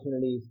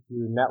opportunities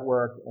to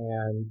network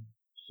and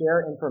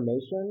share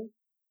information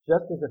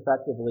just as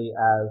effectively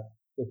as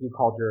if you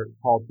called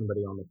somebody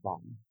on the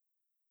phone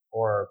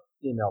or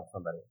emailed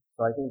somebody.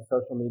 So I think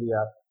social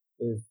media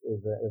is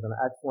an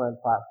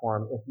excellent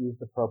platform if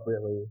used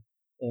appropriately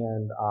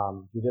and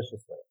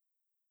judiciously.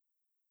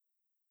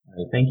 All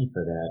right, thank you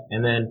for that.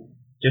 And then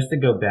just to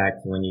go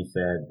back to when you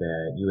said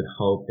that you would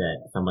hope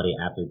that somebody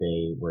after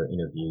they were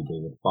interviewed,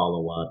 they would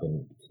follow up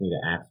and continue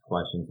to ask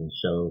questions and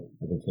show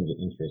a continued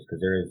interest,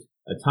 because there is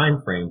a time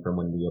frame from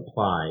when we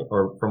apply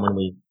or from when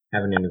we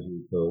have an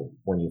interview to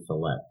when you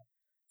select.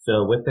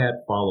 So with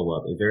that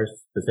follow-up, is there a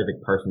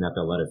specific person that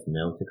they'll let us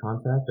know to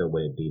contact, or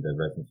would it be the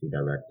residency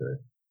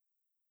director?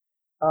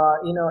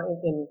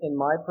 In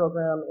my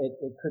program,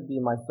 it could be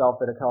myself,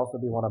 but it could also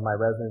be one of my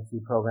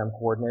residency program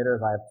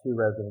coordinators. I have 2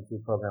 residency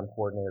program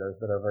coordinators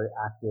that are very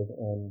active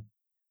in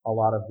a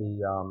lot of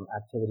the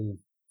activities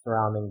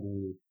surrounding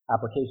the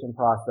application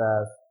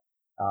process,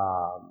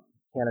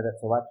 candidate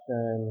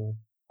selection,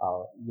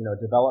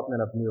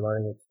 development of new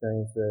learning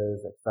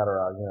experiences, et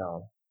cetera,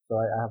 So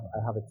I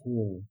have a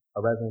team,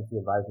 a residency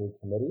advisory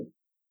committee.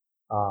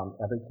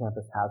 Every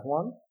campus has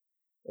one.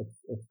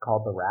 It's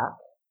called the RAC.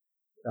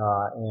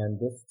 And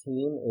this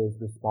team is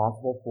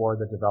responsible for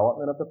the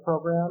development of the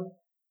program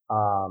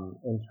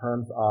in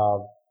terms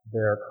of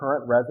their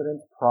current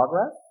residents'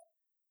 progress,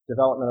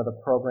 development of the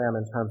program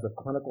in terms of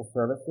clinical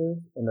services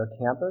in their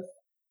campus,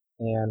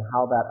 and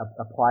how that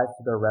applies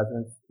to their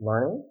residents'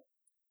 learning,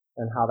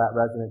 and how that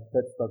resident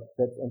fits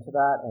into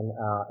that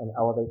and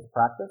elevates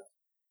practice,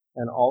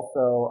 and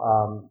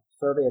also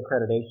survey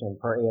accreditation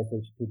per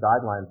ASHP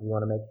guidelines. We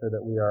want to make sure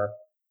that we are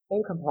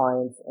in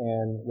compliance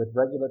and with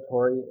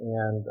regulatory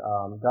and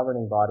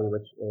governing body,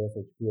 which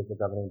ASHP is the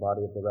governing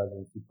body of the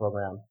residency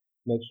program,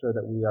 make sure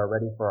that we are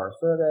ready for our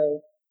survey,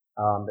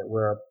 that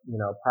we're,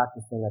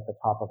 practicing at the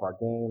top of our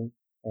game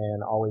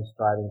and always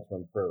striving to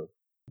improve.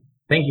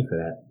 Thank you for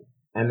that.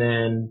 And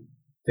then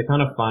to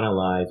kind of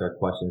finalize our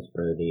questions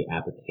for the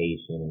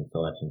application and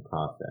selection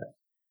process,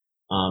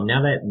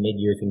 now that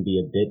mid-year is going to be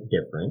a bit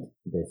different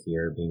this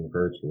year, being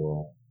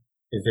virtual,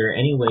 is there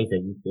any ways that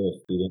you feel a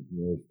student can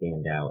really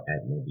stand out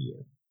at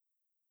mid-year?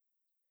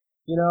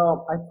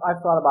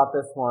 I've thought about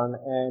this one,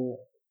 and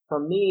for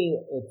me,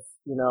 it's,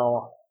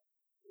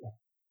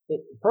 the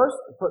first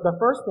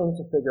thing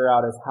to figure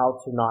out is how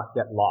to not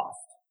get lost.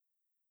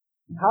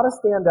 How to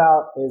stand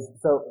out is,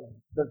 so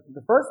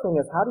the first thing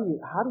is how do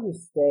you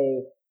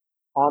stay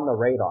on the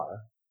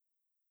radar?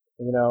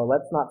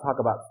 Let's not talk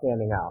about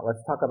standing out.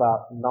 Let's talk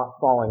about not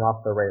falling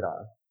off the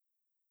radar.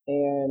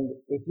 And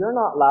if you're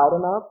not loud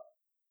enough,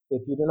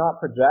 if you do not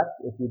project,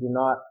 if you do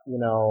not,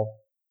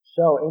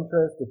 show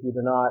interest, if you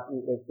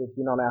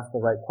don't ask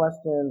the right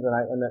questions,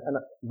 and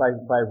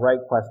by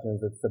right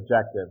questions, it's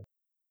subjective.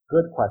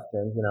 Good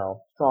questions,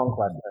 strong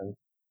questions,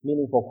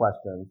 meaningful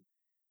questions,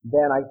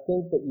 then I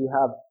think that you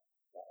have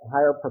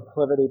higher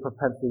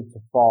propensity to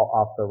fall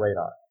off the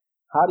radar.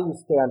 How do you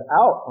stand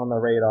out on the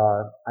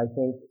radar? I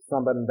think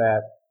someone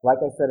that,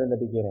 like I said in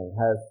the beginning,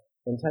 has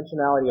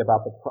intentionality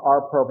about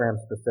our program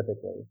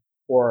specifically,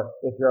 or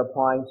if you're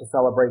applying to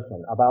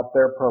Celebration, about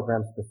their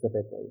program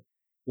specifically.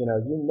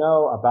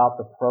 About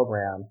the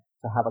program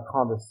to have a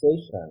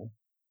conversation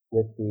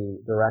with the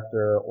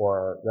director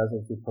or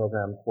residency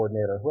program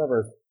coordinator,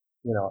 whoever's,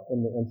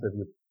 in the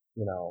interview,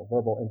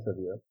 verbal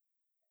interview.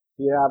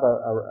 Do you have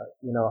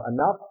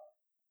enough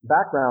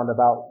background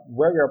about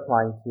where you're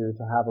applying to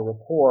have a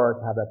rapport,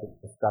 to have that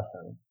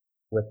discussion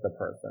with the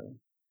person?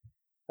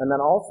 And then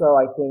also,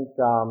 I think,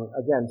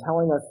 again,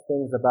 telling us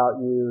things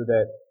about you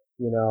that,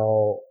 a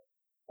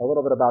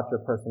little bit about your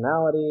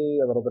personality,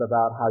 a little bit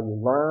about how you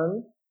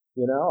learn.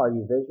 Are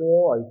you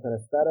visual? Are you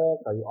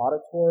kinesthetic? Are you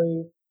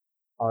auditory?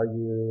 Are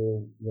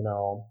you,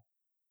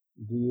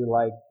 do you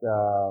like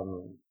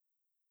to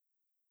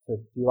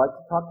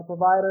talk to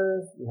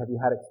providers? Have you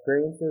had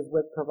experiences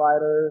with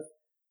providers?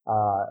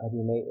 Have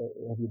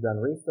you done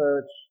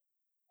research?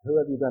 Who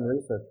have you done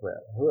research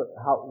with?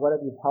 What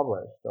have you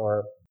published?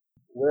 Or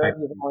where have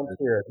you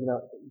volunteered?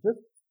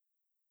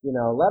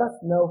 Let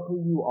us know who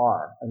you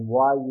are and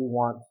why you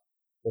want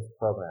this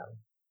program.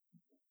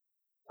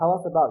 Tell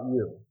us about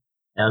you.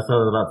 That's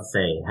what I was about to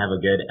say. Have a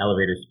good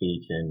elevator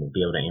speech and be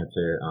able to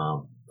answer.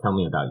 Tell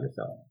me about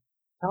yourself.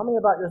 Tell me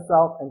about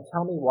yourself and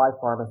tell me why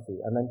pharmacy,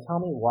 and then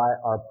tell me why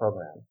our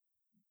program.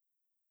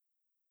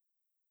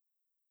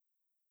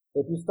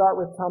 If you start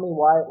with tell me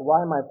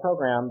why my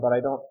program, but I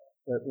don't,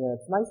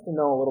 it's nice to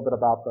know a little bit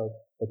about the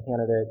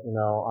candidate,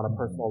 on a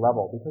personal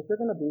level, because we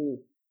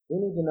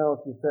need to know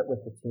if you fit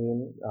with the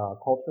team,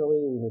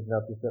 culturally. We need to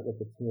know if you fit with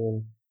the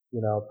team,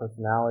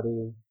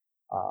 personality.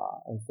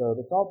 And so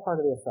it's all part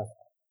of the assessment.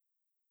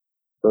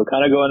 So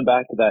kind of going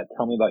back to that,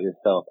 tell me about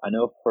yourself. I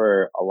know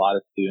for a lot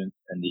of students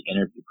in the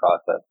interview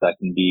process, that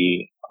can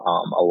be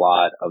a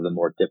lot of the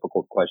more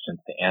difficult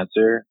questions to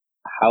answer.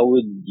 How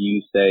would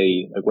you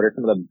say, what are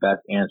some of the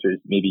best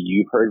answers maybe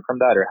you've heard from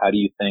that, or how do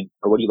you think,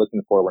 or what are you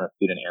looking for when a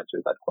student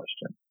answers that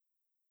question?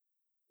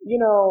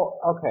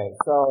 Okay,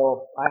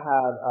 so I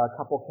had a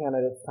couple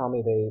candidates tell me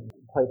they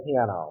play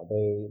piano,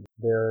 they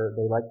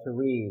like to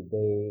read,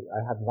 I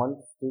had one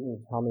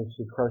student tell me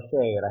she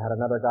crocheted, I had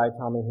another guy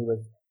tell me he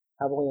was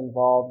heavily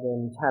involved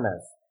in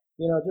tennis.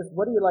 Just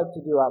what do you like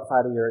to do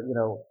outside of your,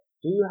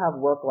 do you have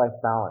work-life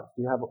balance?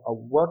 Do you have a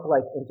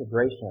work-life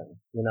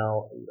integration?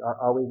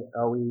 Are we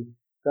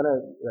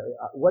gonna,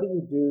 what do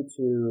you do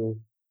to,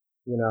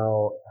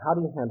 how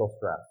do you handle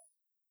stress?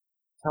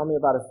 Tell me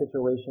about a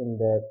situation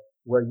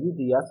where you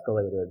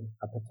de-escalated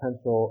a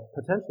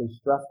potentially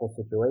stressful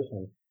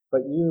situation,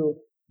 but you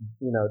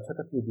took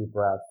a few deep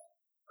breaths,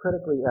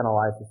 critically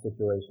analyzed the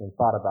situation,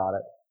 thought about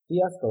it,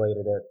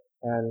 de-escalated it,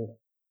 and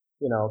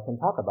can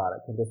talk about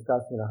it, can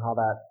discuss, how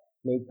that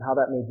made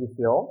you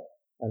feel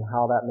and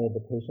how that made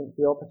the patient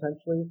feel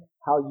potentially,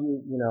 how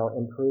you,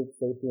 improved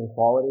safety and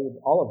quality,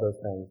 all of those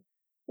things,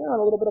 and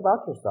a little bit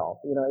about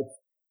yourself.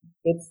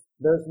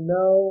 There's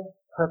no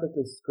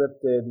perfectly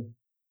scripted,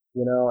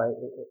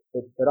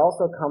 it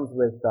also comes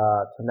with,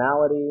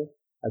 tonality.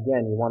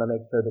 Again, you want to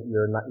make sure that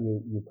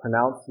you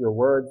pronounce your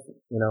words,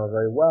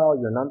 very well,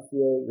 you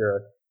enunciate,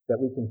 that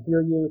we can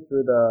hear you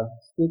through the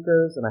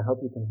speakers, and I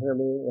hope you can hear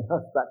me,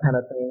 that kind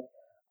of thing.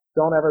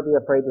 Don't ever be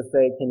afraid to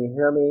say, can you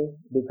hear me?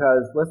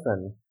 Because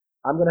listen,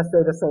 I'm going to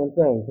say the same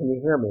thing. Can you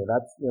hear me?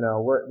 That's,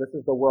 this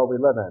is the world we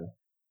live in.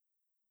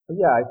 But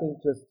yeah, I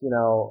think just,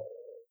 who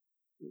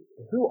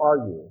are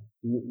you?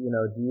 Do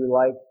you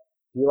like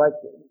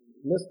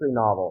mystery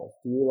novels?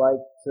 Do you like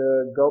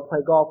to go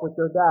play golf with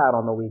your dad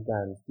on the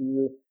weekends?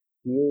 You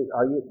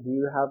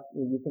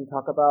can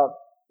talk about,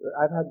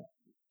 I've had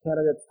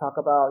candidates talk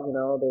about,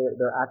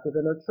 they're active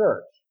in their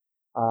church.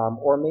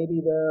 Or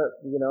maybe their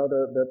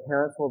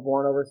parents were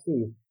born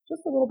overseas.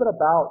 just a little bit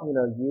about,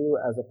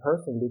 you as a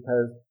person,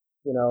 because,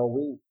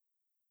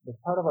 as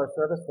part of our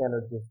service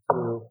standards is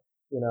to,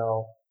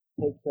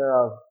 take care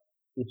of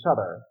each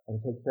other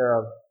and take care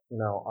of,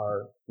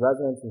 our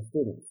residents and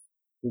students.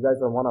 You guys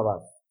are one of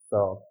us.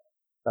 So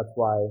that's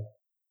why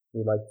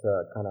we like to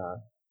kind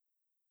of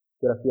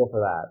get a feel for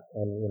that.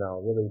 And,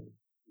 really,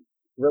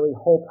 really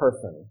whole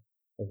person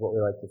is what we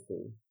like to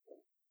see.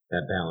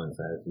 That balance,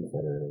 as you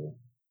said earlier.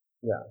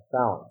 Yeah,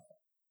 balance.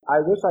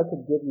 I wish I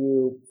could give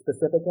you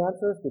specific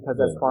answers, because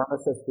as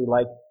pharmacists, we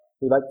like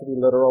to be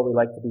literal, we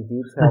like to be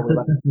detailed, we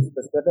like to be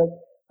specific,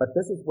 but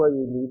this is where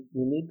you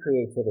need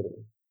creativity.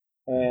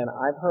 And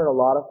I've heard a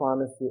lot of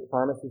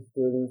pharmacy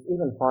students,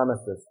 even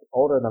pharmacists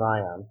older than I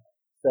am,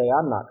 say,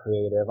 I'm not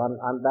creative.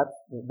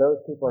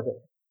 Those people are,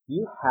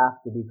 you have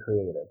to be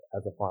creative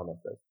as a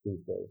pharmacist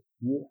these days.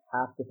 You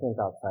have to think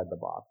outside the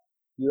box.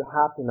 You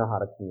have to know how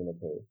to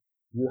communicate.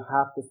 You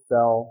have to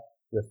sell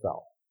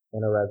yourself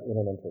in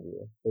an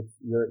interview.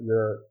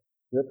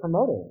 You're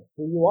promoting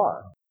who you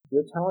are.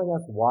 You're telling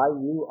us why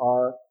you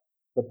are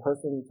the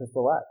person to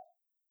select.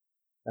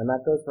 And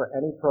that goes for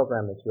any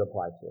program that you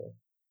apply to.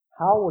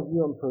 How will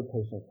you improve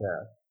patient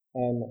care?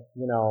 And,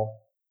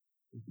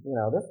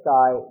 this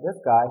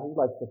guy, he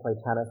likes to play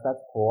tennis. That's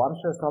cool. I'm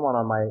sure someone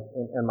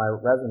in my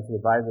residency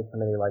advisory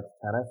committee likes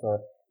tennis, or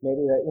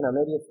maybe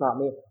maybe it's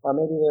not me, or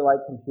maybe they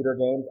like computer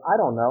games. I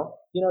don't know.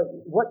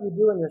 What you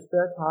do in your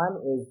spare time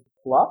is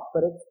fluff,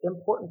 but it's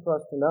important for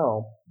us to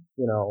know,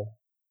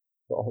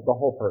 the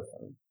whole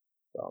person.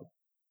 So.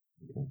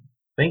 Okay.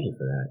 Thank you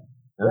for that.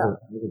 That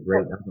was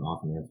an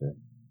awesome answer.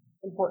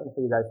 Important for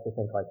you guys to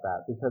think like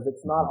that, because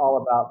it's not all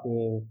about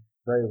being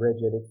very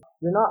rigid.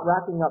 You're not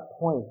racking up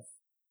points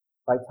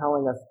by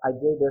telling us, I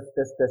did this,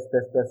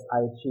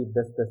 I achieved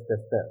this.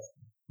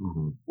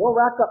 Mm-hmm. We'll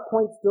rack up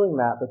points doing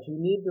that, but you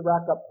need to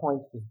rack up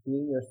points just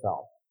being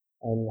yourself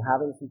and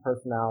having some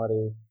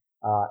personality,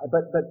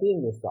 but being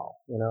yourself,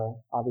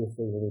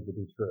 obviously you need to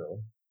be true.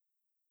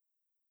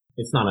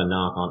 It's not a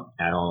knock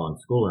at all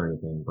on school or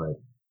anything, but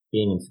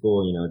being in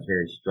school, it's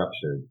very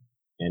structured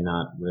and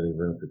not really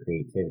room for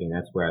creativity. And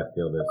that's where I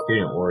feel the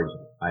student orgs,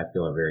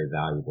 are very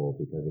valuable,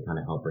 because they kind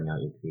of help bring out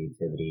your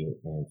creativity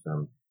and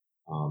some,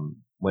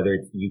 whether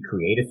it's you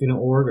create a student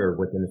org, or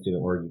within the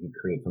student org, you can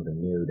create something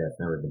new that's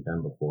never been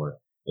done before.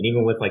 And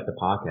even with like the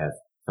podcast,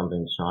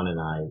 something Sean and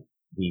I,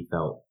 we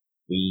felt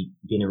we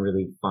didn't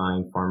really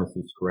find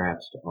pharmacy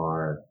scratched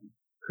our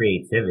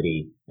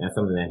creativity. And that's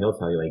something that he'll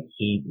tell you, like,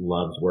 he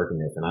loves working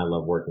this, and I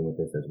love working with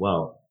this as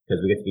well,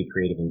 because we get to be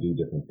creative and do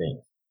different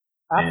things.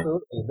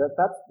 Absolutely.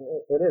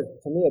 It is.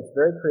 To me, it's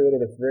very creative.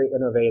 It's very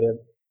innovative.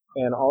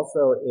 And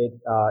also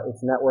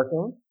it's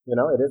networking.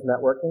 It is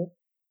networking.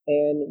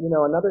 And,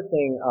 another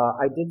thing,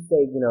 I did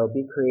say,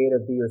 be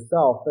creative, be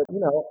yourself. But,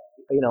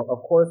 of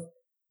course,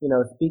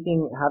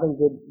 speaking, having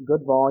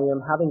good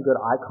volume, having good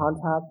eye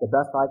contact, the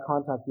best eye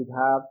contact you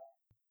have.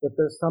 If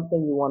there's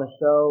something you want to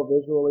show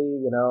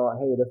visually,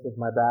 hey, this is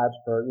my badge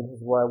this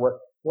is where I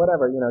work,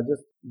 whatever,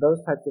 just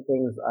those types of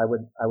things I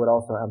would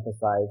also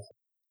emphasize.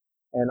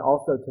 And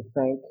also to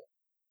thank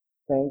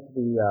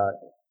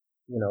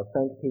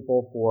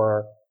people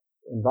for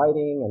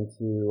inviting, and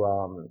to,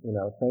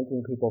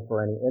 thanking people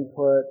for any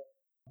input,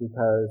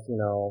 because,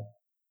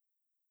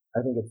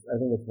 I think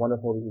it's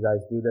wonderful that you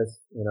guys do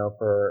this,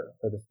 for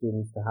the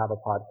students to have a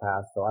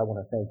podcast. So I want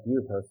to thank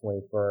you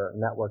personally for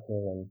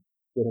networking and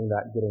getting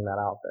that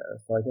out there.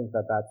 So I think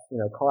that's,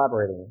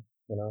 collaborating,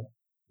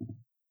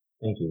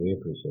 Thank you. We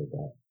appreciate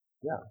that.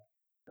 Yeah.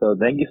 So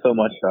thank you so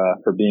much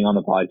for being on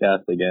the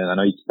podcast again. I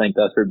know you just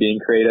thanked us for being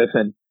creative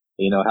and,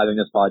 having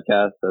this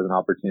podcast as an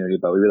opportunity,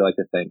 but we really like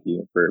to thank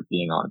you for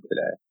being on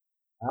today.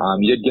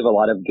 You did give a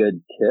lot of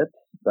good tips,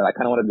 but I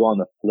kind of want to go on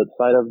the flip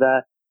side of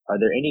that. Are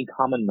there any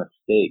common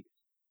mistakes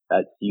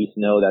that you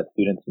know that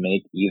students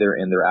make either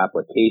in their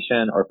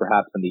application or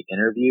perhaps in the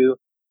interview?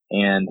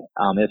 And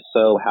if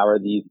so, how are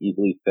these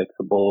easily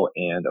fixable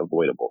and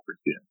avoidable for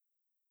students?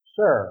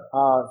 Sure.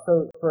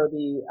 So for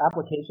the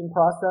application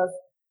process,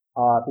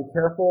 be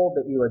careful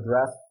that you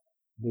address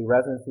the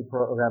residency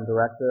program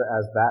director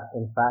as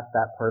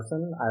that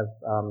person. I've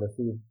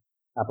received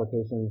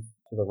applications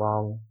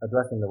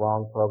addressing the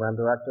wrong program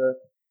director.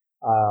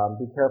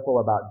 Be careful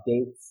about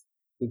dates.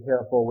 Be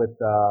careful with,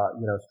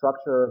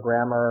 structure,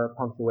 grammar,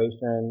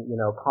 punctuation.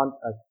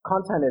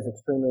 Content is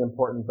extremely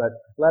important, but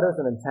letters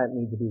of intent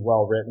need to be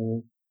well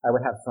written. I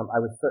would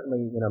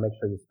certainly, make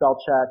sure you spell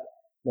check.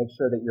 Make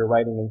sure that you're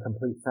writing in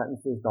complete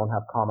sentences. Don't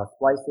have comma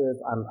splices.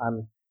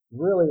 I'm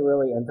really,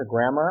 really into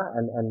grammar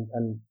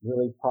and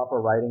really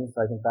proper writing.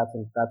 So I think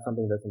that's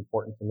something that's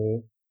important to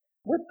me.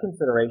 With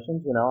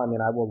considerations,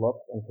 I will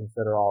look and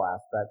consider all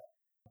aspects.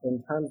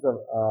 In terms of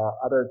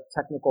other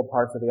technical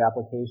parts of the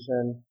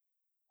application,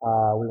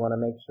 we want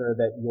to make sure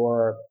that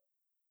your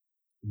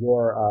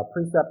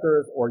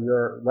preceptors or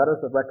your letters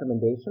of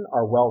recommendation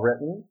are well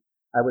written.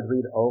 I would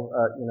read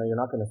over, you're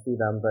not going to see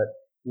them, but,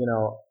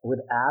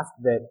 would ask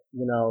that,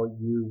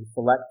 you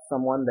select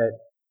someone that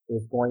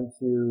is going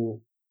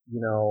to,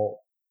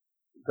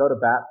 go to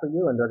bat for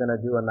you, and they're going to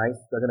do a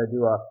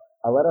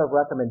a letter of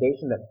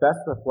recommendation that best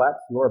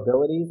reflects your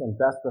abilities and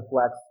best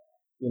reflects,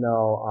 you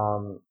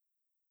know,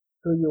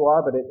 who you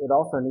are, but it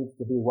also needs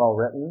to be well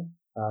written,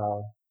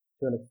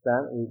 to an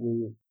extent.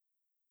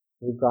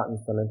 We've gotten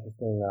some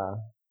interesting,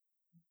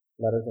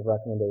 letters of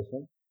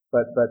recommendation,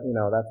 but, you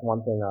know, that's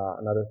one thing,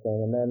 another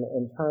thing. And then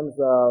in terms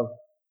of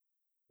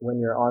when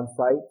you're on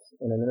site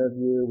in an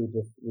interview,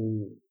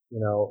 you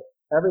know,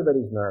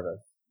 everybody's nervous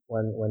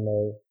when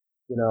they,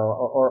 you know,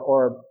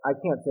 or I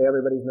can't say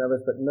everybody's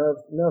nervous, but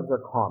nerves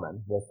are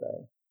common, we'll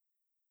say.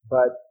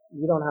 But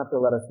you don't have to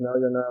let us know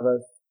you're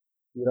nervous.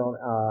 You don't,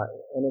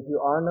 and if you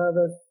are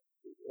nervous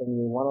and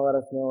you want to let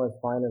us know,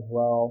 it's fine as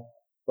well.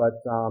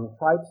 But,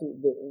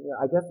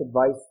 I guess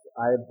advice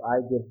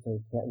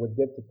would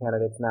give to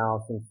candidates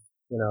now, since,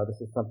 you know, this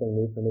is something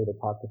new for me to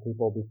talk to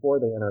people before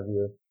they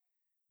interview,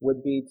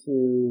 would be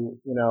to,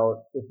 you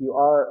know, if you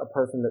are a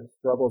person that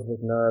struggles with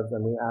nerves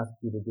and we ask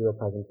you to do a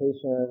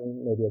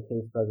presentation, maybe a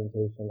case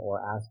presentation,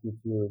 or ask you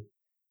to,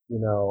 you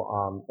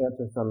know,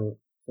 answer some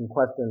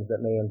questions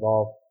that may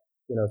involve,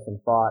 you know,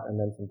 some thought and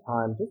then some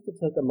time, just to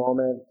take a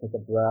moment, take a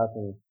breath,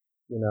 and,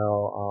 you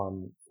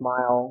know,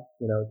 smile,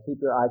 you know,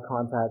 keep your eye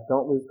contact,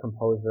 don't lose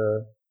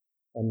composure,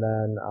 and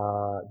then,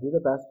 do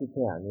the best you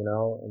can, you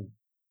know, and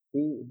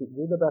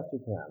do the best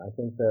you can. I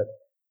think that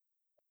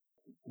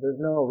there's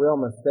no real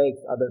mistakes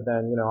other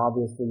than, you know,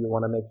 obviously you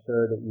want to make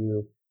sure that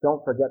you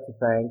don't forget to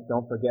thank,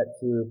 don't forget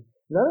to,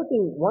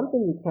 one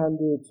thing you can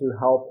do to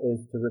help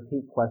is to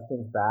repeat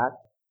questions back.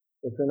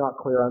 If you're not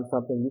clear on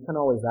something, you can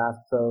always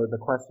ask, so the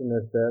question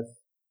is this.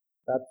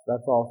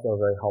 That's also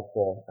very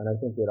helpful. And I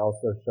think it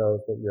also shows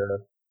that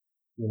you're,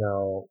 you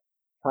know,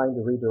 trying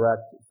to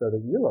redirect so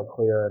that you are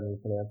clear and you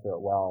can answer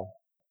it well.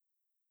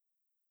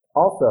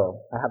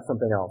 Also, I have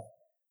something else.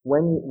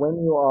 When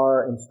you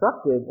are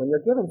instructed, when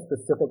you're given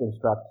specific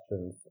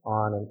instructions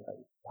on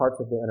parts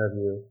of the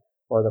interview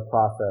or the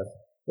process,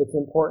 it's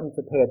important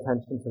to pay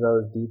attention to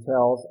those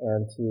details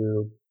and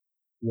to,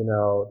 you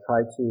know,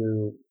 try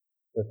to,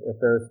 if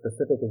there are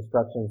specific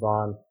instructions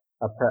on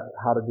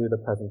how to do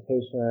the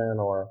presentation,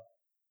 or,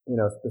 you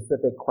know,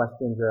 specific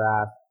questions you're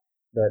asked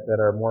that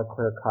are more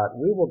clear cut,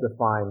 we will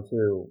define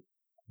too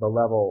the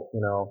level,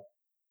 you know,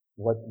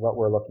 what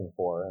we're looking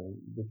for, and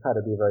we try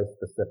to be very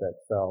specific.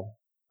 So,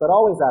 but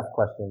always ask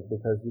questions,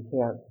 because you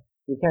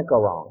can't go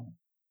wrong.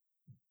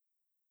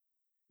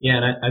 Yeah,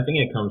 and I think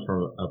it comes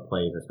from a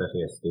place,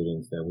 especially as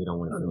students, that we don't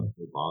want to seem like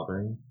we're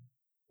bothering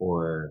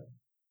or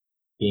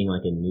being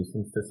like a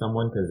nuisance to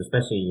someone, because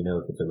especially, you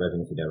know, if it's a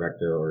residency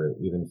director or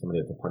even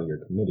somebody that's a part of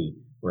your committee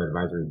or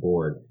advisory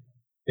board,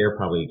 they're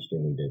probably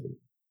extremely busy.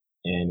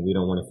 And we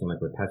don't want to seem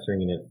like we're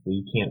pestering. And if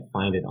we can't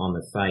find it on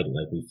the site,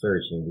 like we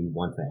search and we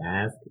want to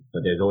ask,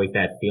 but there's always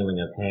that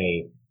feeling of,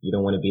 hey, you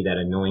don't want to be that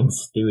annoying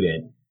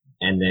student,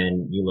 and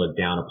then you look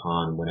down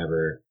upon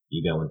whenever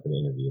you go in for the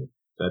interview.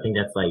 So I think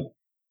that's like,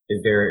 is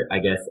there, I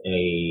guess,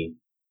 a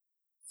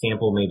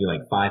sample, maybe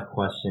like 5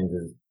 questions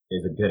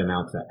is a good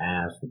amount to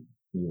ask?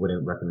 You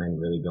wouldn't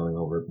recommend really going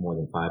over more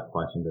than 5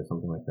 questions or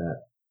something like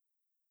that?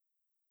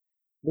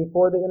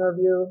 Before the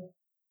interview?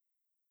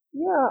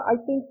 Yeah, I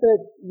think that,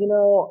 you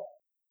know,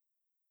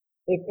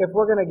 if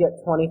we're going to get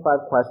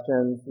 25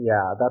 questions,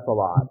 yeah, that's a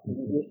lot.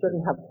 You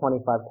shouldn't have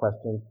 25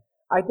 questions.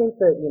 I think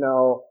that, you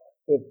know,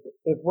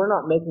 if we're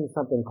not making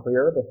something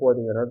clear before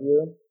the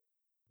interview,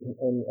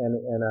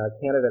 and a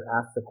candidate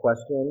asks a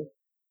question,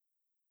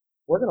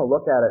 we're going to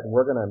look at it and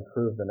we're going to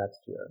improve the next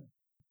year.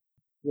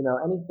 You know,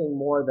 anything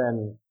more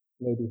than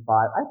maybe 5,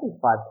 I think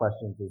 5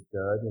 questions is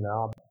good, you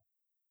know.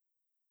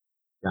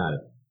 Got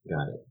it.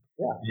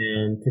 Yeah.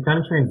 And to kind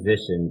of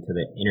transition to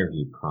the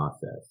interview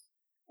process,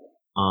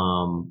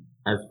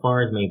 as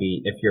far as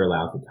maybe if you're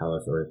allowed to tell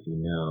us, or if you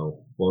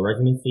know, will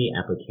residency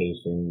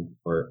applications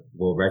or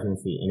will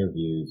residency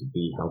interviews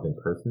be held in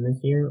person this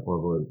year, or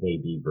will they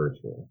be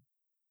virtual?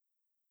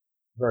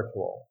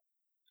 Virtual.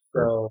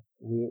 So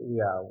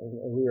we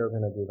are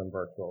going to do them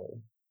virtually.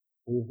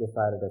 We've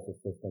decided as a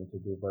system to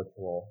do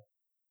virtual.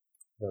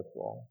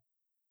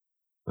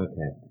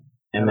 Okay.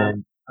 And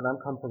then I'm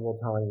comfortable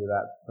telling you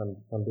that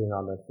from being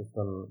on the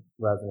system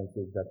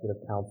residency executive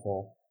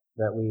council,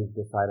 that we've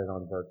decided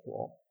on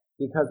virtual,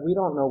 because we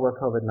don't know where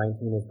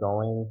COVID-19 is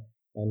going,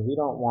 and we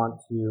don't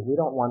want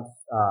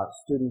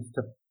students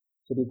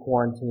to be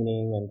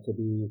quarantining and to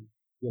be,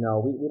 you know,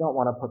 we don't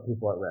want to put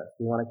people at risk.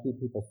 We want to keep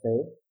people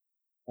safe,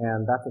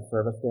 and that's a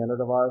service standard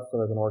of ours.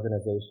 So as an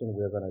organization,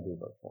 we're going to do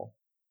virtual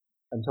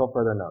until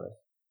further notice.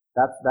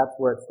 That's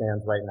where it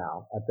stands right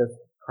now at this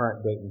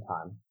current date and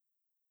time.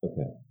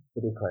 Okay. To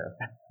be clear.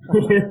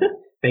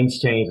 Things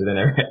change, and then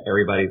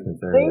everybody's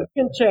concerned. Things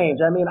can change.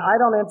 I mean, I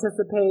don't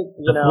anticipate,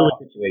 you know.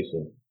 Fluid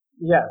situation.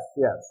 Yes.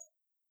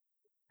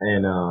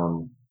 And,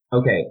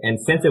 okay. And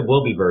since it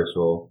will be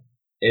virtual,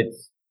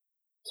 it's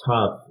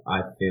tough,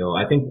 I feel.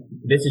 I think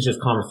this is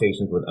just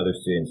conversations with other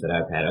students that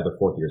I've had, other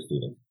 4th-year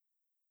students,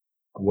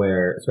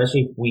 where,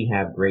 especially if we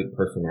have great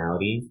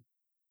personalities,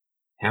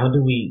 how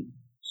do we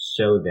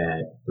show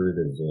that through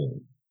the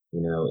Zoom?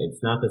 You know,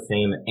 it's not the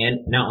same.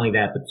 And not only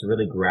that, but to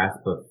really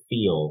grasp a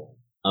feel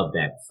of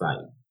that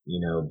site.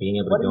 being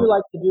able What to do go. you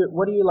like to do?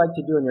 What do you like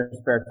to do in your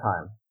spare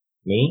time?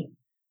 Me?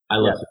 I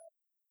Yes.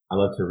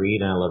 love to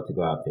read and I love to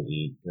go out to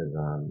eat because,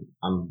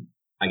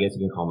 I guess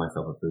you can call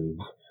myself a foodie.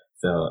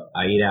 So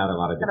I eat out a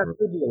lot of What kind of different,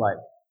 food do you like?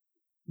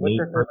 What's me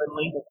your favorite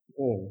personally.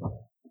 cuisine?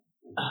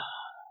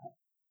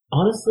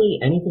 Honestly,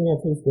 anything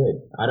that tastes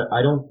good.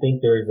 I don't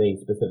think there's a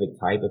specific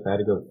type. If I had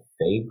to go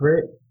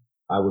favorite,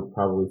 I would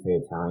probably say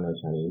Italian or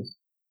Chinese.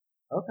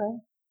 Okay,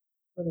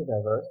 pretty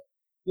diverse.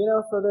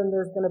 So then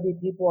there's going to be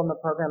people in the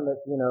program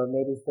that,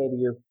 maybe say to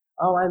you,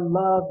 oh, I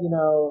love,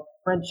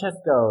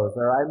 Francesco's,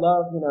 or I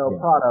love, Yeah.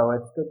 Prato,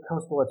 it's good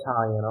coastal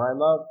Italian, or I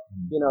love,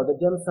 the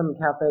dim sum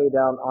cafe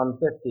down on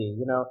 50,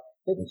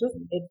 it's just,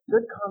 it's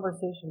good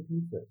conversation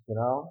pieces.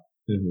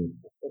 Mm-hmm.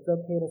 It's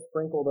okay to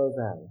sprinkle those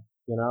in.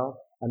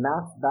 And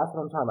that's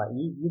what I'm talking about.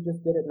 You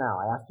just did it now.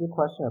 I asked you a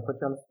question, I put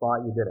you on the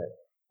spot, you did it.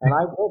 And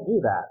I will do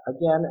that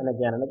again and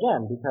again and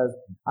again because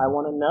I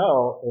want to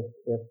know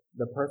if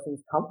the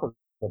person's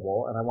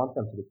comfortable and I want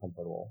them to be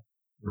comfortable.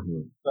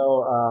 Mm-hmm.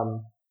 So,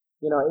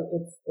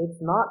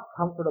 it's not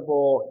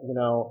comfortable,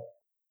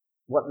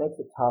 what makes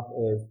it tough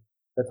is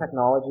the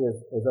technology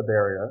is a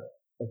barrier,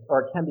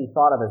 or it can be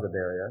thought of as a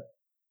barrier,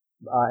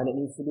 and it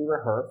needs to be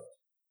rehearsed.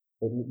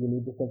 You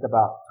need to think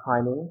about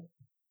timing.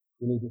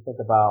 You need to think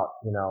about,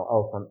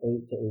 from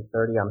 8 to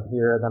 8:30, I'm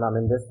here, then I'm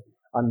on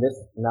this,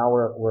 now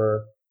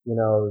we're,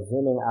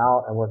 zooming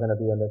out and we're going to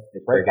be in this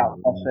breakout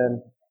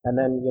session. And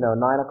then,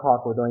 9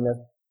 o'clock, we're doing this,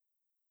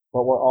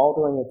 but we're all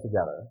doing it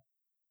together.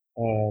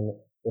 And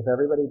if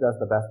everybody does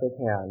the best they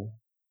can,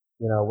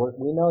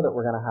 we know that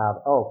we're going to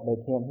have, they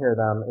can't hear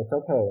them. It's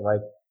okay.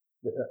 Like,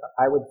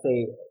 I would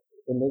say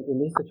in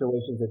these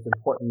situations, it's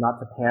important not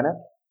to panic.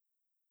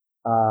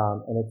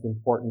 And it's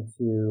important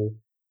to,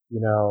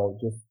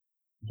 just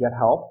get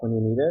help when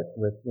you need it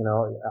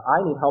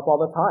I need help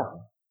all the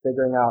time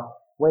figuring out,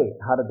 wait,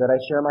 did I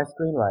share my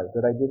screen right?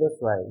 Did I do this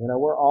right?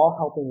 We're all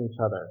helping each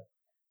other.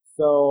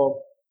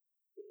 So,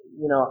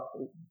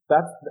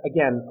 that's,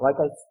 again, like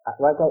I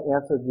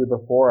answered you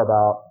before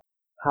about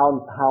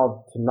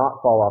how to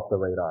not fall off the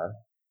radar.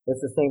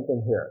 It's the same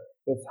thing here.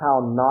 It's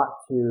how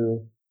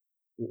to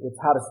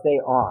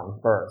stay on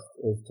first,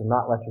 is to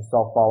not let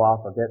yourself fall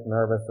off or get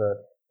nervous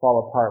or fall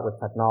apart with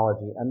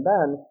technology. And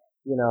then,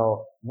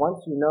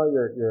 once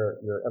your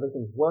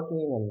everything's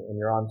working and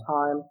you're on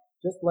time,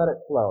 just let it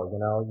flow.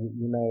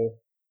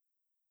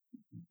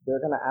 They're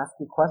going to ask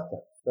you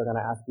questions. They're going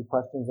to ask you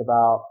questions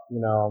about,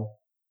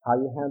 how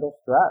you handle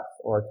stress,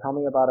 or tell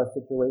me about a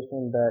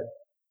situation that,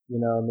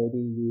 maybe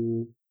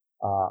you,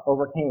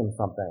 overcame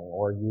something,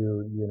 or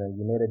you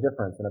made a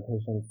difference in a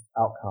patient's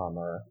outcome,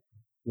 or,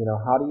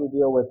 how do you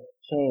deal with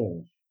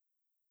change?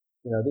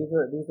 These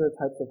are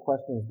types of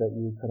questions that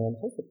you could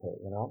anticipate.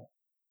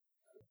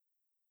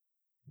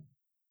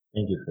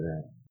 Thank you for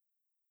that.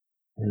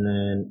 And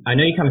then I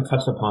know you kind of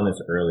touched upon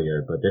this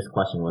earlier, but this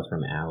question was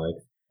from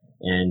Alex,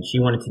 and she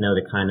wanted to know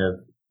the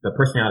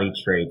personality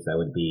traits that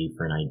would be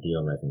for an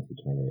ideal residency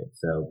candidate.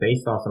 So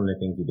based off some of the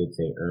things you did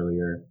say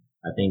earlier,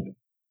 I think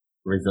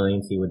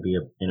resiliency would be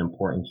an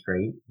important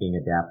trait, being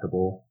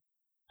adaptable,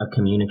 a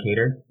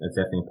communicator. That's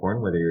definitely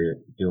important, whether you're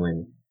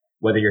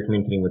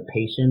communicating with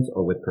patients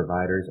or with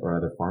providers or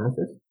other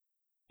pharmacists.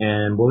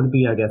 And what would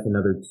be, I guess,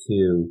 another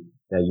two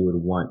that you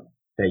would like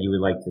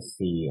to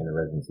see in a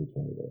residency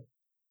candidate?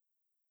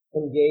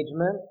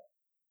 Engagement.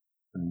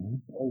 Mm-hmm.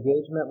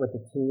 Engagement with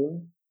the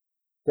team.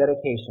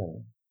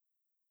 Dedication.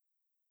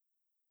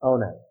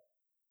 Own it.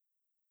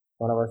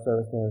 One of our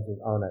service standards is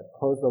own it.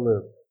 Close the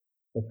loop.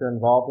 If you're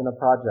involved in a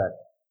project,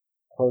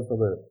 close the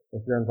loop.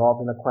 If you're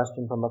involved in a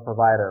question from a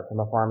provider, from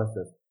a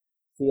pharmacist,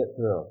 see it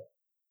through.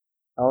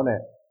 Own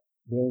it.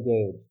 Be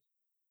engaged.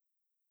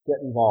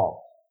 Get involved.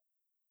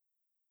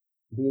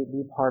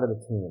 Be part of the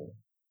team.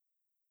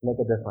 Make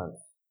a difference.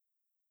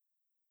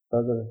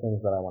 Those are the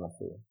things that I want to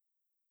see.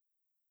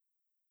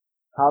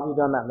 How have you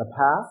done that in the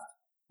past?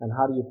 And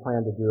how do you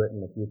plan to do it in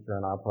the future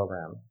in our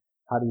program?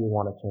 How do you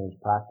want to change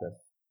practice?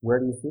 Where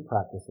do you see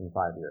practice in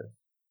 5 years?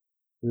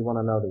 We want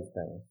to know these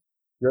things.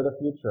 You're the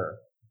future.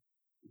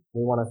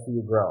 We want to see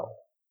you grow.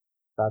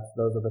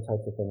 Those are the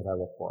types of things I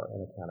look for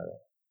in a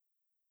candidate.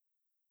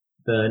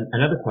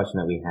 Another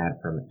question that we had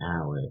from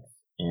Alex,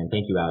 and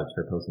thank you, Alex,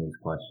 for posting these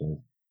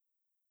questions.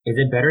 Is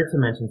it better to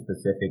mention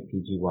specific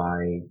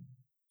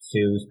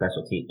PGY2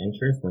 specialty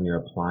interest when you're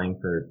applying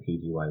for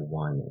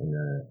PGY1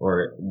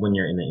 or when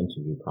you're in the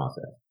interview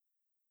process?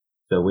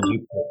 So would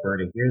you prefer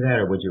to hear that,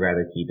 or would you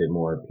rather keep it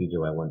more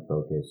PGY1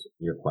 focused,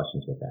 your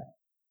questions with that?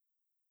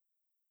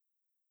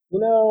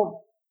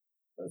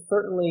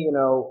 Certainly,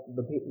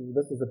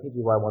 this is a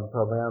PGY1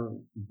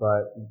 program,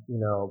 but,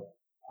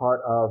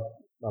 part of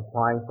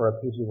applying for a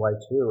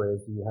PGY2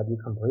 is have you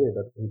completed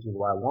a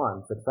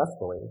PGY1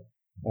 successfully?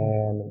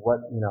 And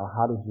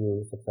how did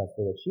you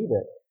successfully achieve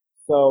it?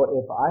 So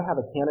if I have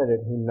a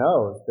candidate who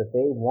knows that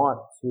they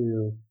want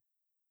to,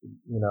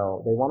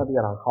 they want to be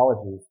an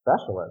oncology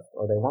specialist,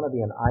 or they want to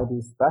be an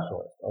ID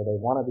specialist, or they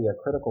want to be a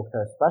critical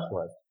care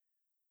specialist,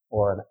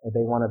 or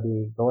they want to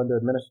go into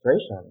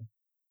administration,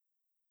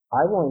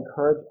 I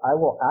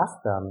will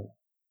ask them,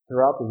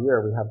 throughout the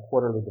year, we have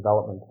quarterly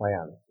development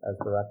plans as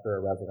director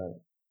of resident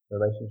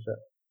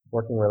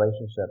working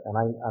relationship.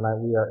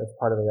 We are, as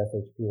part of the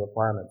SHP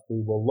requirements,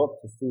 we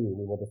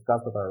will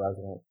discuss with our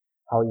residents,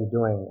 how are you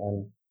doing?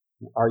 And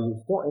are you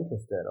still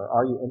interested, or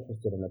are you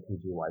interested in the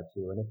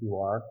PGY2? And if you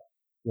are,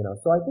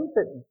 so I think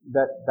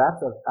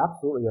that's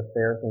absolutely a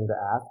fair thing to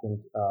ask, and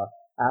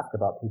ask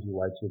about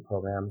PGY2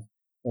 programs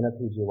in a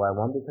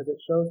PGY1, because it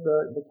shows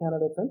the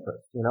candidate's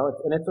interest,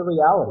 and it's a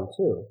reality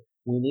too.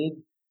 We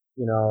need,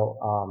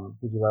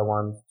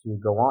 PGY1s to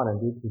go on and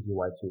do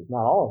PGY2s.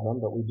 Not all of them,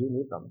 but we do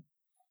need them.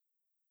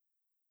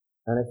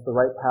 And it's the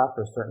right path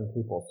for certain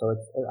people. So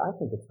I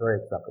think it's very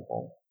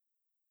acceptable.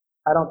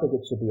 I don't think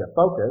it should be a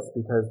focus,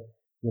 because,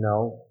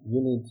 you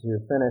need to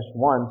finish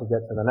one to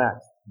get to the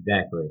next.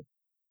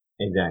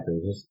 Exactly.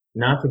 Just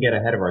not to get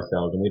ahead of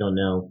ourselves, and we don't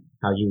know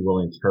how you will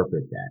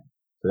interpret that.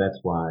 So that's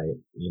why,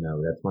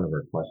 that's one of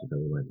our questions that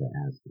we wanted to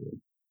ask you.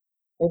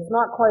 It's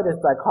not quite as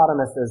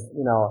dichotomous as,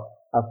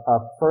 a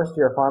first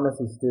year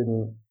pharmacy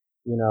student,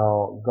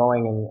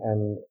 going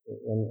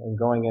and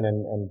going in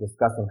and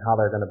discussing how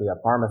they're going to be a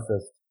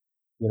pharmacist,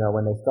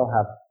 when they still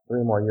have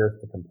 3 more years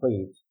to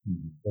complete,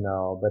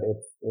 but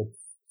it's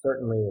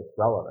certainly it's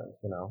relevant,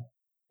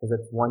 because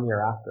it's 1 year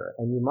after,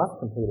 and you must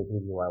complete a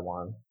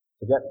PGY1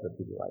 to get to the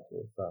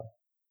PGY2. So,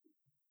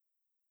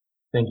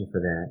 thank you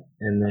for that.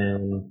 And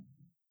then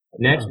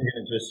next, we're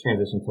going to just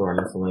transition to our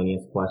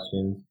miscellaneous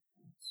questions.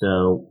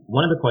 So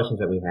one of the questions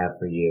that we have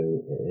for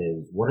you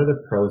is, what are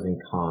the pros and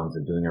cons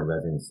of doing a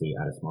residency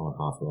at a smaller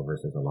hospital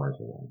versus a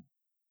larger one?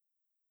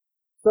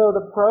 So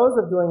the pros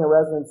of doing a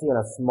residency in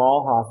a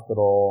small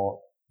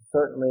hospital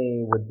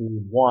certainly would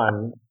be,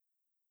 one,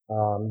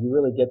 you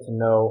really get to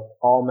know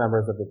all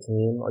members of the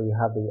team, or you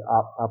have the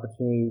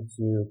opportunity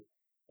to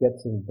get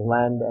to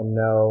blend and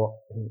know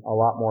a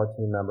lot more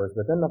team members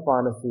within the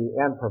pharmacy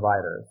and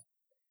providers.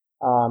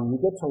 You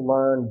get to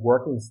learn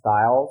working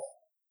styles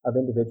of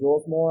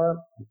individuals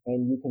more,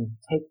 and you can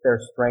take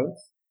their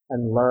strengths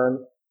and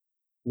learn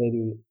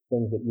maybe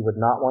things that you would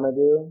not want to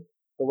do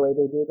the way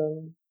they do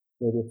them.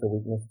 Maybe it's a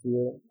weakness to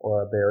you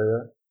or a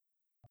barrier.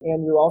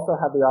 And you also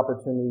have the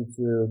opportunity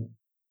to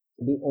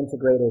be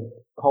integrated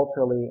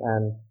culturally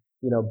and,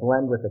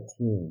 blend with a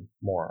team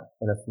more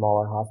in a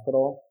smaller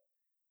hospital.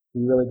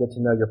 You really get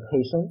to know your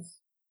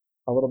patients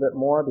a little bit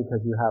more, because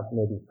you have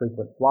maybe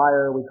frequent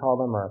flyer, we call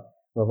them, or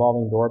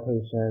revolving door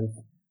patients,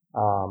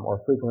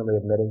 or frequently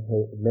admitted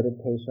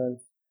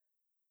patients.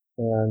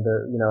 And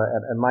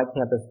at my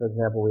campus, for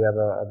example, we have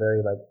a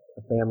very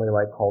a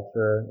family-like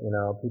culture.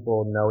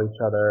 People know each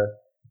other,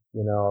 a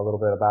little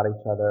bit about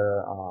each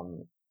other.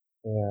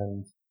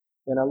 And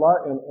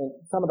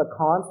some of the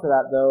cons to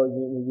that, though,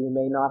 you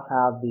may not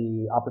have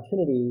the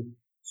opportunity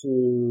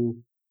to,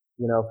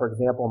 for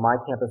example, my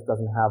campus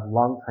doesn't have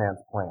lung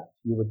transplant.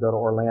 You would go to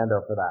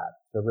Orlando for that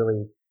to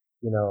really,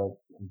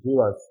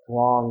 do a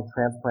strong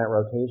transplant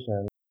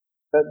rotation.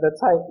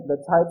 The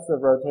types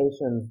of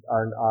rotations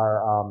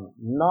are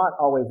not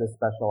always as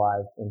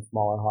specialized in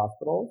smaller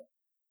hospitals,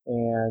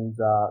 and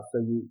so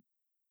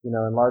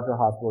in larger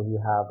hospitals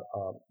you have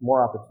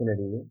more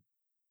opportunity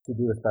to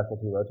do a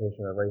specialty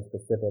rotation or a very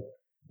specific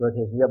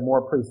rotation. You have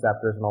more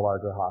preceptors in a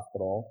larger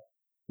hospital.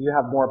 You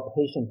have more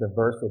patient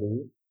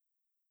diversity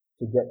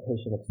to get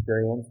patient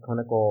experience,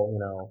 clinical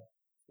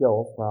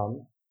skills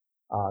from,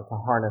 to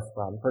harness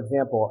from. For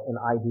example, in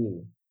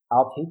ID,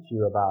 I'll teach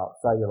you about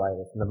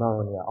cellulitis,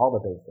 pneumonia, all the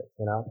basics,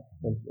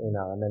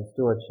 and then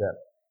stewardship.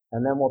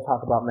 And then we'll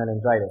talk about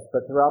meningitis.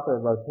 But throughout the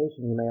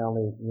rotation, you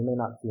may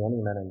not see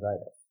any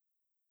meningitis.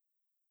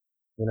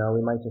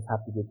 We might just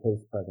have to do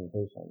case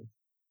presentations,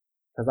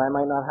 because I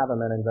might not have a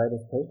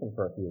meningitis patient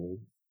for a few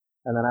weeks,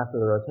 and then after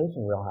the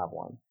rotation, we'll have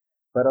one.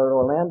 But at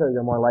Orlando,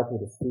 you're more likely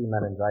to see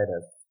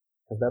meningitis,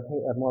 because they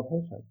have more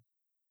patients.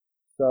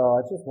 So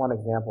it's just one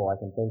example I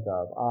can think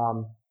of.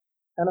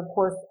 And of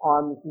course,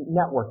 on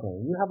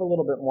networking, you have a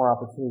little bit more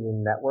opportunity to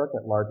network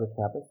at larger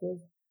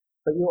campuses,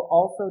 but you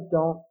also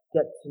don't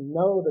get to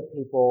know the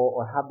people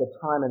or have the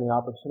time and the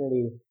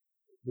opportunity,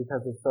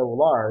 because it's so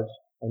large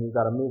and you've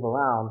got to move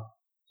around,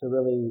 to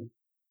really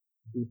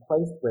be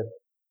placed with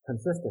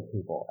consistent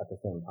people at the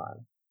same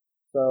time.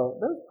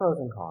 So there's pros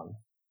and cons.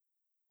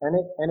 And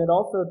it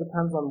also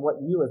depends on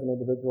what you as an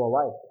individual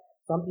like.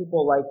 Some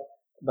people like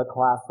the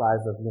class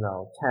size of,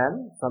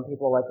 10. Some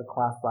people like a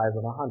class size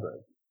of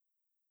 100.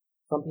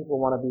 Some people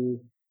want to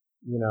be,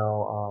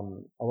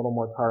 a little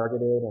more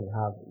targeted and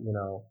have,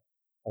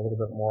 a little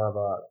bit more of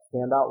a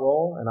standout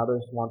role, and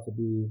others want to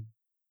be,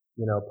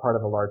 part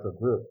of a larger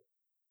group.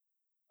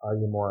 Are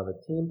you more of a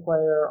team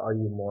player? Do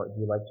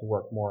you like to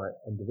work more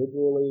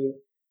individually?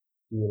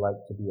 Do you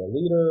like to be a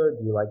leader?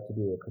 Do you like to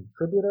be a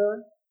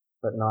contributor,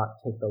 but not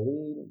take the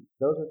lead?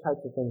 Those are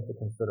types of things to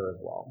consider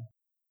as well.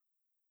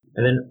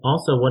 And then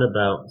also, what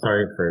about,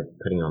 sorry for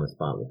putting you on the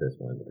spot with this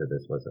one, because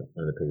this wasn't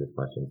one of the previous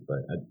questions, but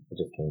it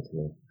just came to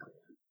me.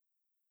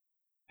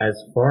 As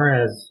far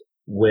as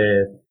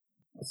with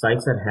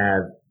sites that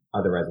have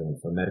other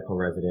residents, so medical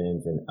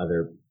residents and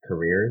other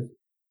careers,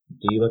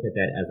 do you look at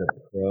that as a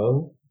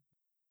pro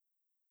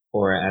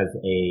or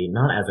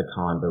not as a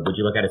con, but would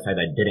you look at a site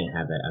that didn't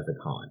have that as a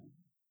con?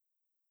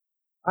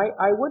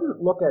 I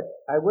wouldn't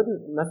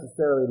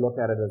necessarily look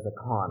at it as a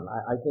con.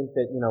 I think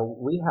that,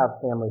 we have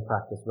family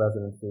practice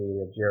residency, we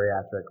have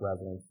geriatric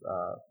residents,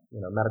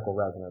 medical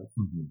residents,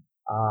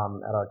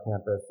 at our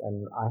campus.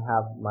 And I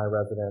have my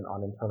resident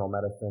on internal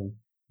medicine,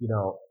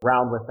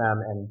 round with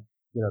them. And,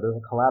 there's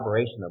a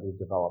collaboration that we've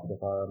developed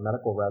with our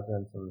medical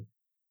residents, and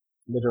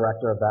the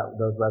director of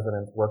those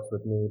residents works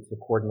with me to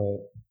coordinate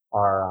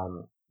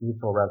our,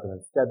 mutual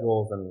resident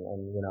schedules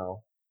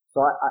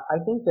so I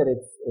think that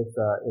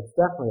it's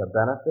definitely a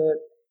benefit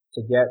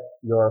to get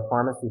your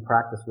pharmacy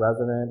practice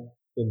resident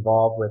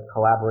involved with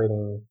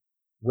collaborating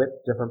with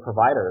different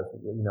providers,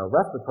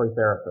 respiratory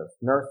therapists,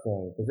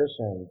 nursing,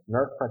 physicians,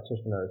 nurse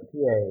practitioners,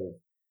 PAs,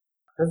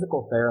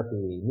 physical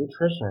therapy,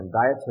 nutrition,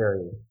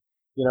 dietary.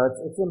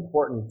 It's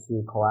important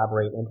to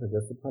collaborate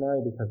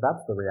interdisciplinary because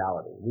that's the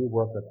reality. We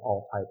work with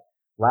all types,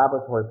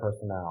 laboratory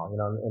personnel,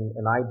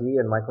 in ID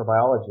and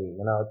microbiology,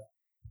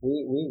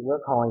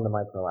 we're calling the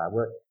microlab.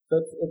 So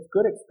it's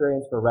good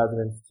experience for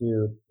residents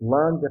to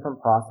learn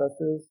different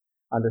processes,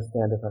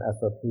 understand different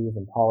SOPs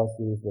and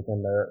policies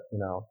within their,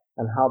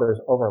 and how there's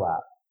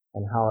overlap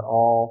and how it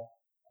all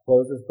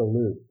closes the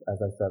loop, as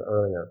I said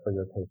earlier, for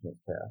your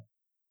patient's care.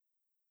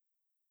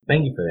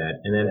 Thank you for that.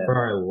 And then for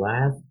our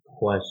last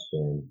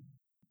question,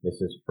 this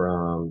is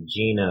from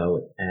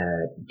Gino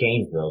at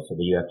Gainesville, so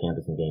the UF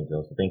campus in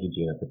Gainesville. So thank you,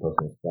 Gino, for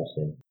posting this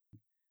question.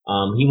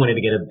 He wanted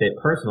to get a bit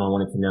personal. I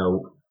wanted to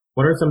know,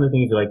 what are some of the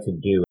things you like to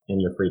do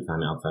in your free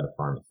time outside of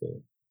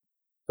pharmacy?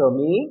 So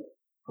me?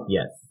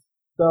 Yes.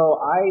 So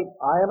I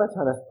am a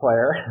tennis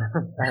player.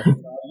 I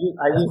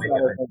use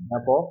that as an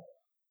example.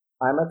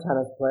 I'm a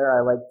tennis player.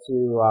 I like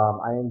to,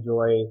 I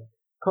enjoy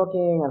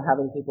cooking and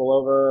having people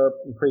over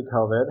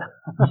pre-COVID.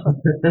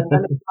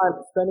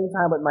 spending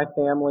time with my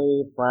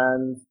family,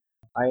 friends.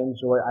 I'm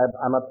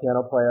a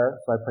piano player,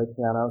 so I play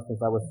piano since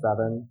I was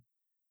 7.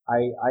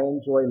 I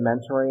enjoy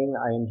mentoring.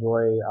 I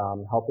enjoy,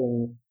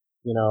 helping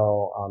in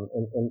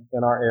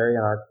our area,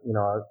 in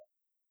our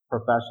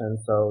profession.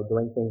 So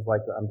doing things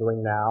like I'm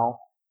doing now,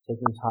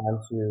 taking time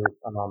to,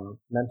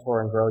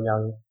 mentor and grow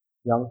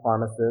young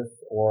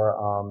pharmacists, or,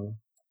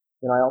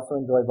 I also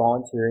enjoy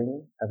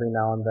volunteering every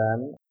now and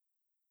then.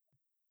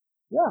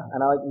 Yeah.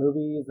 And I like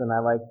movies, and I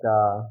like,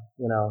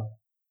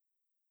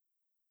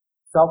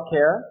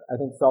 self-care. I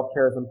think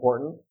self-care is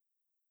important.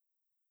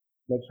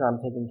 Making sure I'm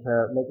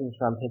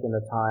taking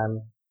the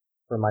time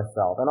for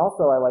myself. And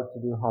also I like to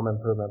do home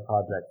improvement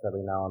projects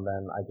every now and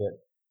then. I get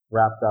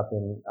wrapped up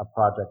in a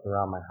project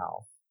around my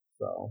house.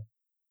 So.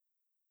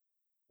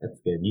 That's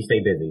good. You stay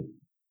busy.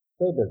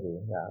 Stay busy,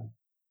 yeah.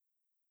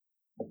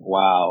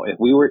 Wow. If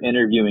we were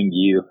interviewing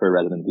you for a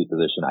residency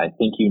position, I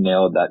think you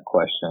nailed that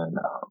question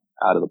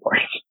out of the park.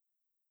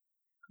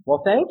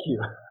 Well, thank you.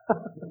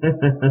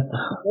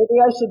 Maybe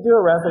I should do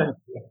a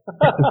residency.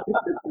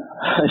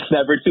 It's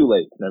never too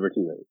late. Never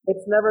too late.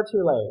 It's never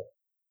too late.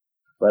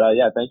 But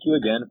thank you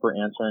again for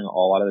answering a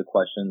lot of the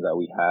questions that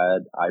we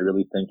had. I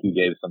really think you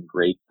gave some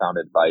great sound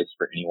advice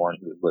for anyone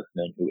who is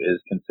listening who is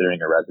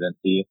considering a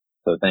residency.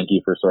 So thank you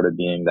for sort of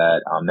being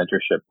that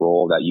mentorship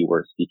role that you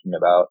were speaking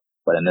about.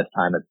 But in this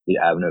time, it's the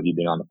avenue of you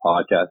being on the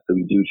podcast. So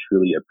we do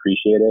truly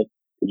appreciate it.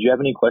 Did you have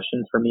any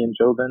questions for me and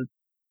Jobin?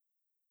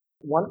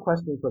 One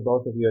question for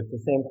both of you. It's the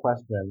same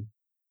question.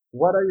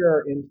 What are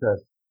your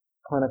interests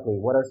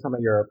clinically? What are some of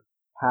your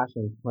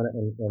passions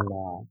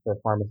for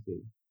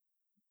pharmacy?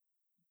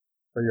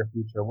 For your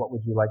future, what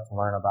would you like to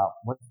learn about?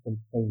 What's the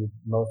thing you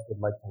most would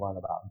like to learn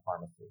about in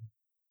pharmacy?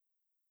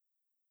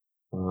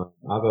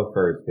 I'll go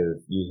first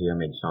because usually I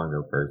make Sean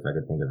go first. So I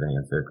could think of an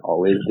answer.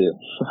 Always do.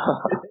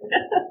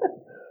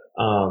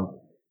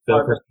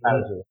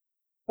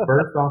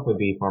 First off would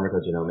be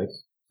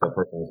pharmacogenomics. So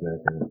personalized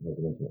medicine, as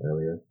you mentioned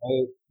earlier.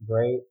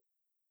 Great.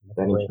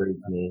 That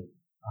intrigues me.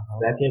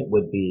 Second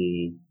would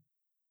be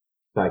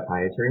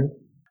psychiatry.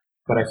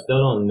 But I still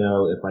don't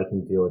know if I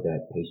can deal with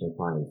that patient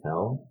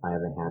clientele. I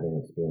haven't had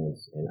any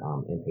experience in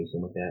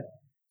inpatient with that.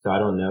 So I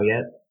don't know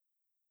yet.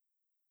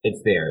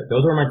 It's there.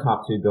 Those were my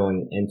top 2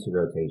 going into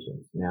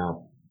rotations.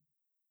 Now,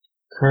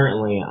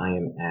 currently I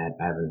am at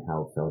Advent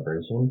Health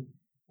Celebration,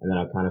 and then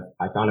I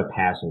found a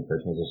passion for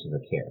transitions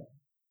of care.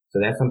 So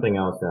that's something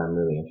else that I'm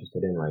really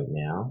interested in right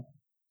now.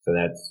 So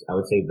I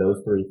would say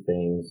those 3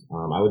 things.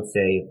 I would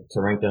say to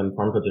rank them: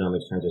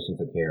 pharmacogenomics, transitions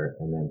of care,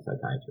 and then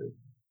psychiatry.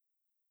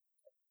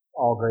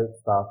 All great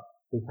stuff,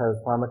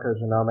 because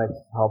pharmacogenomics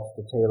helps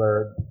to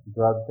tailor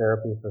drug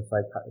therapy for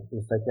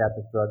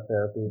psychiatric drug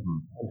therapy.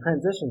 And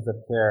transitions of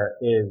care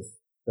is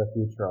the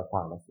future of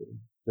pharmacy,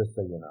 just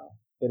so you know.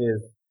 It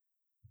is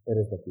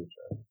the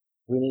future.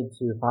 We need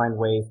to find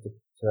ways to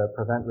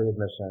prevent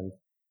readmissions.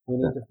 We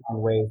need to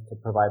find ways to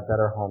provide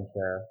better home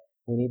care.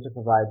 We need to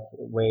provide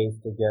ways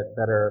to get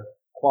better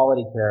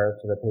quality care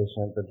to the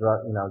patient,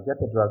 get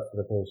the drugs to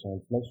the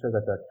patients, make sure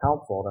that they're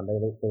counseled and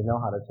they know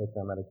how to take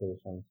their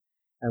medications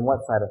and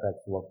what side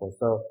effects to look for.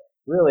 So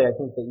really, I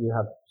think that you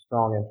have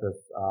strong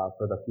interests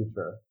for the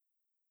future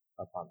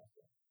of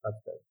pharmacy.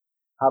 That's good.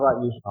 How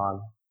about you,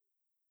 Sean?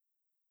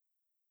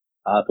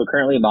 So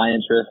currently my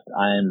interest,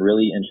 I'm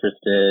really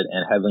interested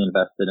and heavily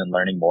invested in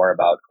learning more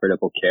about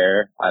critical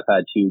care. I've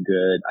had 2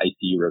 good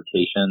ICU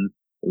rotations,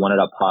 one at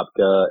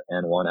Apopka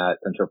and one at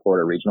Central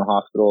Florida Regional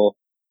Hospital.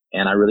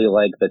 And I really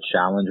like the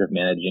challenge of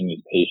managing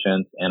these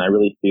patients. And I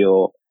really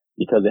feel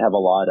because they have a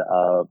lot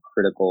of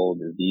critical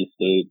disease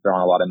states, they're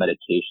on a lot of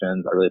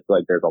medications. I really feel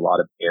like there's a lot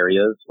of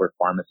areas where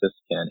pharmacists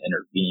can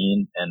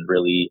intervene and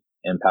really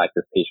impact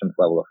this patient's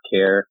level of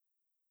care.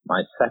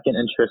 My second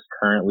interest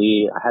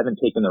currently, I haven't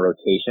taken the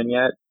rotation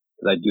yet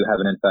because I do have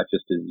an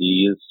infectious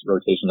disease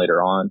rotation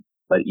later on.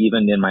 But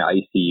even in my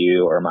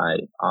ICU or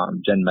my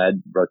Gen Med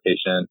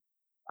rotation,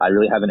 I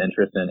really have an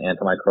interest in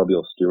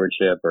antimicrobial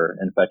stewardship or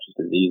infectious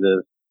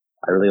diseases.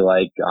 I really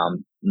like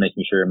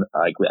making sure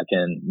I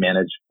can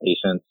manage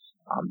patients'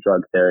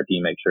 drug therapy,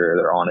 make sure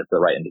they're on it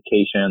for the right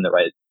indication, the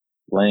right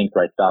length,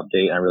 right stop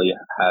date. I really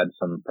had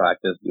some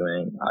practice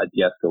doing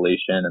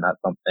de-escalation, and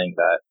that's something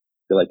that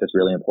I feel like is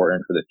really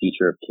important for the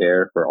future of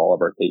care for all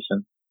of our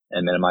patients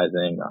and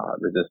minimizing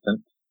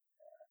resistance.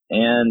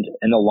 And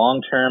in the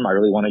long term, I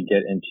really want to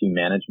get into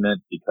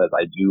management because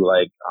I do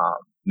like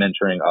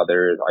mentoring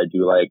others. I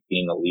do like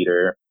being a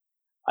leader.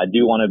 I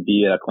do want to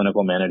be a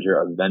clinical manager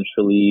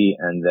eventually,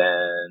 and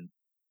then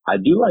I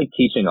do like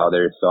teaching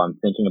others. So I'm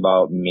thinking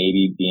about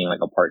maybe being like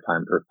a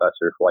part-time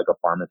professor for like a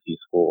pharmacy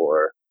school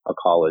or a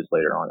college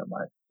later on in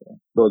life. So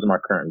those are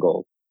my current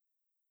goals.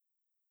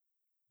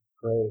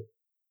 Great.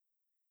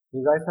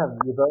 You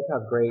both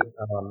have great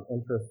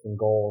interests and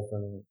goals,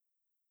 and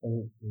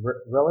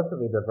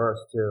relatively diverse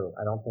too.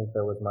 I don't think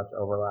there was much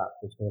overlap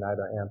between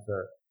either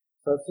answer.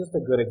 So it's just a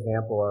good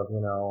example of,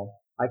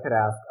 I could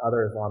ask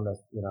others on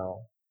this,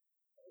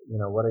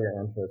 what are your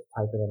interests?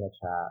 Type it in the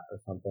chat or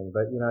something.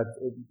 But,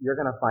 you're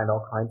going to find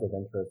all kinds of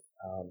interests.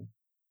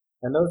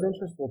 And those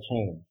interests will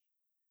change.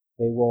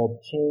 They will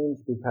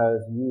change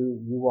because you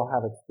will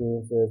have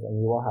experiences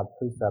and you will have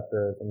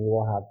preceptors and you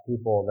will have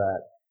people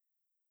that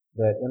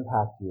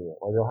impact you,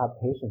 or you'll have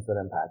patients that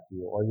impact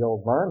you, or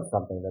you'll learn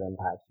something that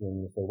impacts you and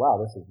you say, wow,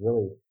 this is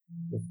really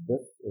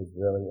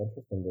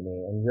interesting to me.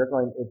 And you're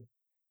going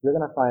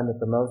to find that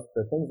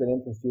the things that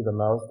interest you the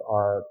most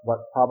are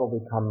what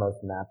probably come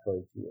most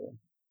naturally to you,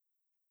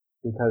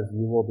 because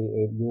you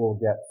will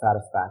get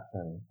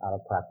satisfaction out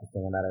of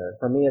practicing in that area.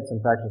 For me, it's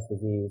infectious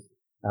disease,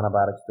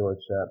 antibiotic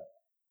stewardship,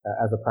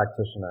 as a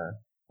practitioner.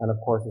 And of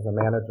course, as a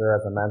manager,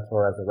 as a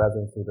mentor, as a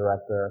residency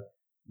director,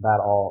 that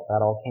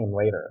all came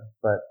later.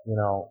 But,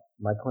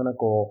 my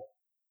clinical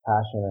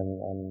passion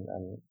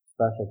and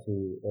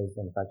specialty is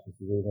infectious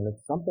disease. And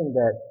it's something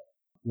that,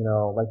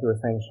 like you were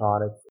saying,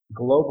 Sean, it's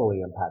globally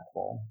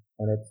impactful.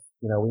 And it's,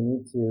 we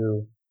need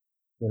to,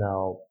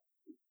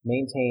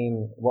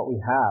 maintain what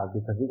we have,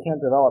 because we can't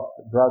develop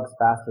drugs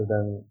faster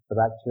than the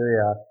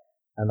bacteria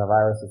and the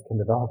viruses can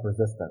develop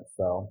resistance.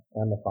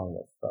 And the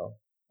fungus. So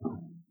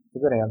it's a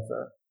good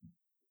answer.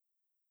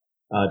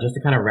 Just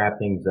to kind of wrap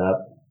things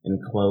up, in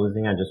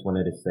closing, I just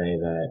wanted to say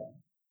that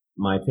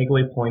my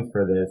takeaway points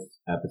for this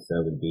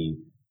episode would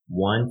be,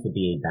 1, to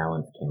be a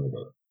balanced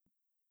candidate.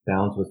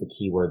 Balance was the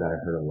key word that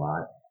I heard a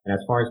lot. And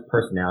as far as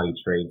personality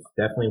traits,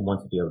 definitely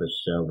want to be able to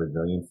show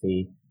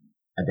resiliency,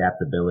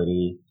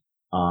 adaptability,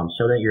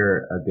 show that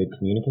you're a good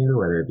communicator,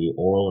 whether it be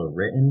oral or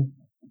written,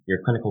 your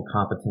clinical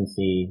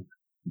competency,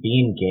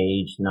 be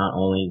engaged not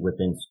only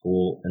within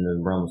school, in the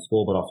realm of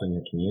school, but also in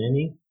your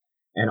community,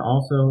 and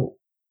also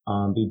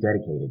be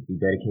dedicated. Be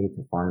dedicated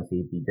to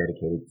pharmacy. Be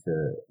dedicated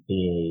to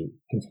being a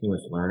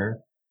continuous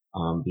learner.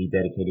 Be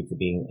dedicated to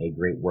being a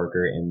great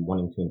worker and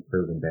wanting to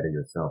improve and better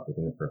yourself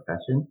within the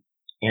profession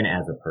and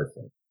as a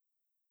person.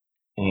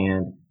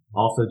 And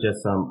also just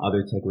some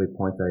other takeaway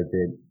points that I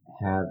did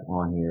have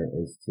on here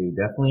is to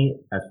definitely,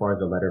 as far as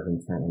the letter of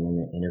intent and in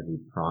the interview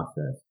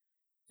process,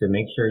 to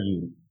make sure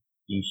you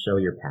show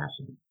your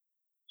passion.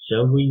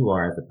 Show who you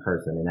are as a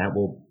person, and that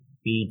will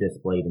be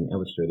displayed and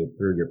illustrated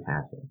through your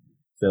passion.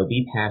 So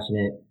be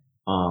passionate.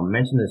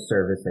 Mention the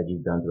service that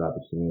you've done throughout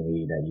the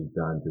community, that you've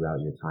done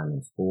throughout your time in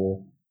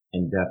school,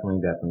 and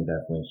definitely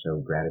show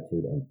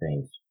gratitude and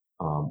thanks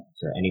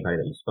to anybody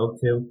that you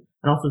spoke to,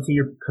 and also to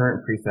your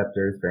current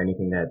preceptors for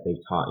anything that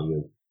they've taught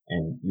you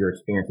and your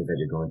experiences that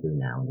you're going through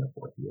now in your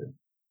 4th year.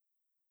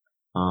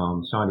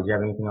 Sean, did you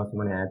have anything else you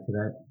want to add to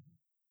that?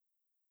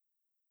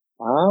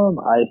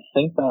 I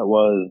think that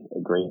was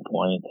a great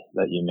point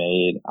that you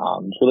made.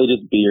 Really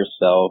just be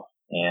yourself.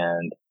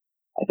 And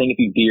I think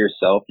if you be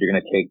yourself, you're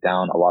going to take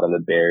down a lot of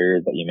the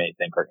barriers that you may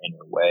think are in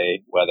your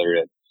way, whether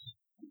it's,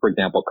 for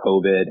example,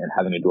 COVID and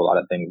having to do a lot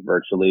of things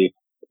virtually.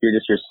 If you're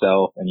just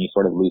yourself and you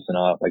sort of loosen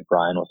up, like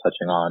Brian was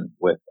touching on,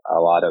 with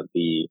a lot of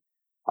the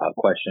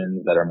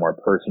questions that are more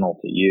personal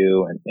to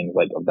you and things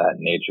like of that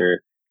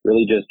nature,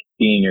 really just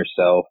being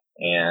yourself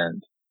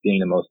and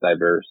being the most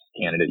diverse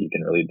candidate you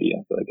can really be,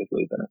 I feel like it's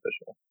really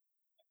beneficial.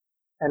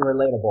 And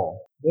relatable.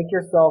 Make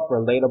yourself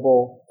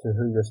relatable to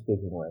who you're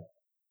speaking with.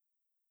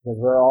 Because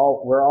we're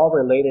all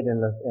related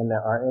in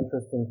our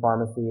interest in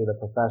pharmacy, the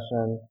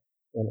profession,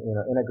 in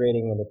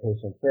integrating into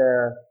patient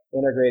care,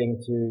 integrating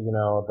to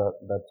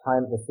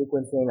the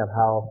sequencing of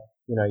how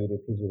you know, you do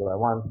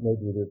PGY1,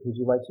 maybe you do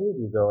PGY2,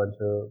 do you go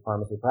into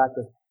pharmacy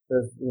practice?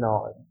 There's, you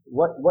know,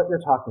 what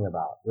you're talking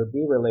about.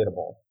 Be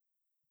relatable.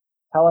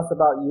 Tell us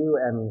about you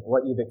and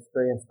what you've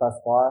experienced thus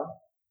far.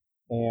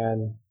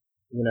 And,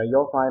 you know,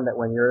 you'll find that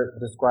when you're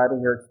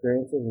describing your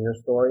experiences and your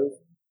stories,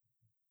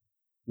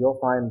 you'll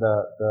find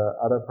the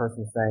other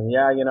person saying,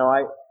 yeah, you know,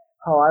 I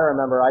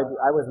remember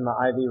I was in the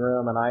IV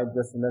room and I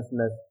this and this and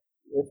this.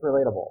 It's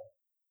relatable.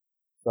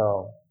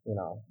 So, you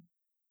know,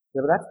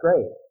 yeah, but that's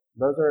great.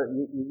 Those are,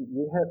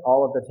 you hit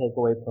all of the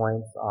takeaway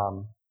points.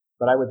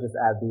 But I would just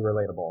add be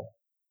relatable.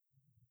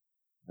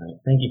 All right.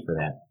 Thank you for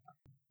that.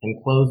 In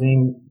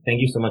closing,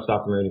 thank you so much,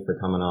 Dr. Maroney, for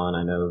coming on.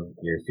 I know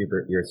you're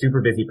a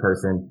super busy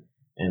person,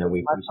 and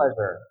It's my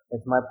pleasure.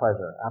 It's my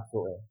pleasure.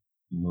 Absolutely.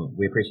 Mm-hmm.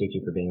 We appreciate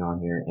you for being on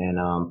here, and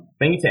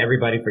thank you to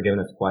everybody for giving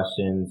us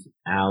questions.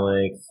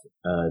 Alex,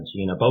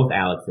 Gino, both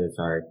Alexes,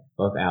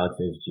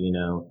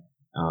 Gino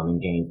in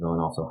Gainesville,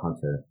 and also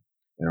Hunter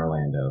in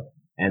Orlando.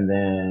 And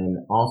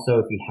then also,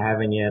 if you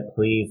haven't yet,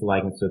 please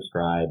like and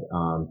subscribe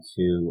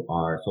to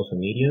our social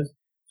medias.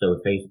 So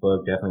with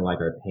Facebook, definitely like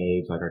our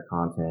page, like our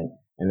content.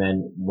 And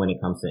then when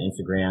it comes to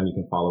Instagram, you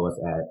can follow us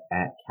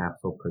at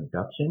Capsule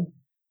Production.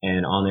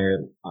 And on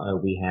there,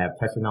 we have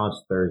Test Your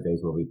Knowledge Thursdays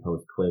where we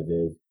post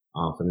quizzes,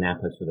 some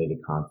NAPLS related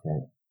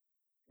content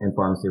and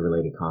pharmacy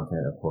related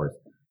content, of course.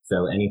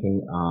 So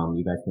anything,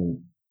 you guys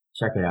can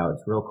check it out.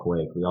 It's real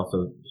quick. We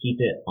also keep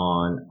it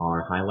on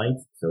our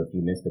highlights. So if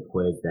you missed a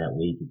quiz that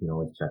week, you can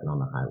always check it on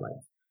the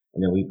highlights.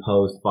 And then we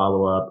post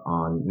follow up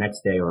on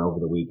next day or over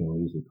the weekend.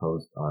 We usually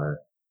post our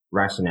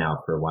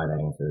rationale for why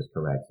that answer is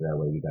correct. So that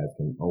way you guys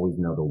can always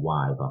know the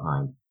why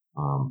behind,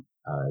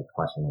 a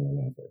question and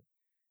an answer.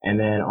 And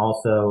then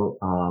also,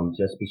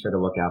 just be sure to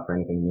look out for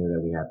anything new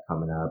that we have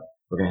coming up.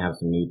 We're going to have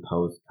some new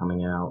posts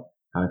coming out,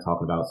 kind of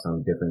talking about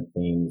some different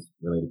things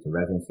related to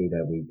residency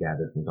that we've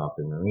gathered from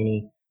Dr.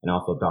 Maroney and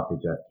also Dr.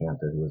 Jeff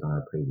Cantor, who was on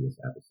our previous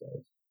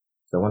episodes.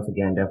 So once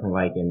again, definitely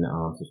like and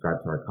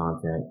subscribe to our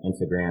content.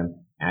 Instagram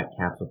at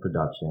Capsule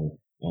Production,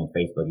 and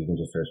Facebook, you can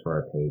just search for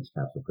our page,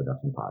 Capsule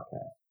Production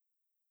Podcast.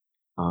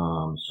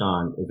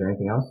 Sean, is there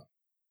anything else?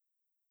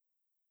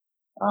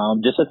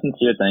 Just a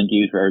sincere thank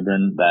you for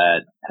everyone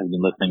that has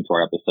been listening to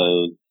our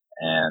episodes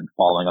and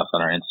following us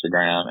on our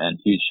Instagram, and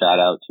huge shout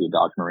out to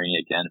Dr. Maroney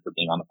again for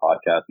being on the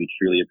podcast. We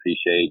truly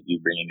appreciate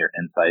you bringing your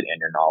insight and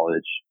your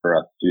knowledge for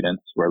us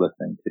students who are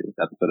listening to this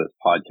episode of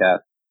this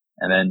podcast.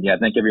 And then, yeah,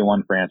 thank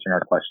everyone for answering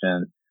our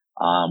questions,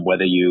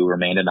 whether you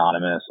remained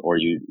anonymous or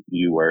you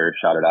were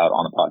shouted out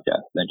on the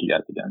podcast. Thank you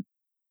guys again.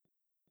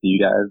 See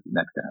you guys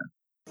next time.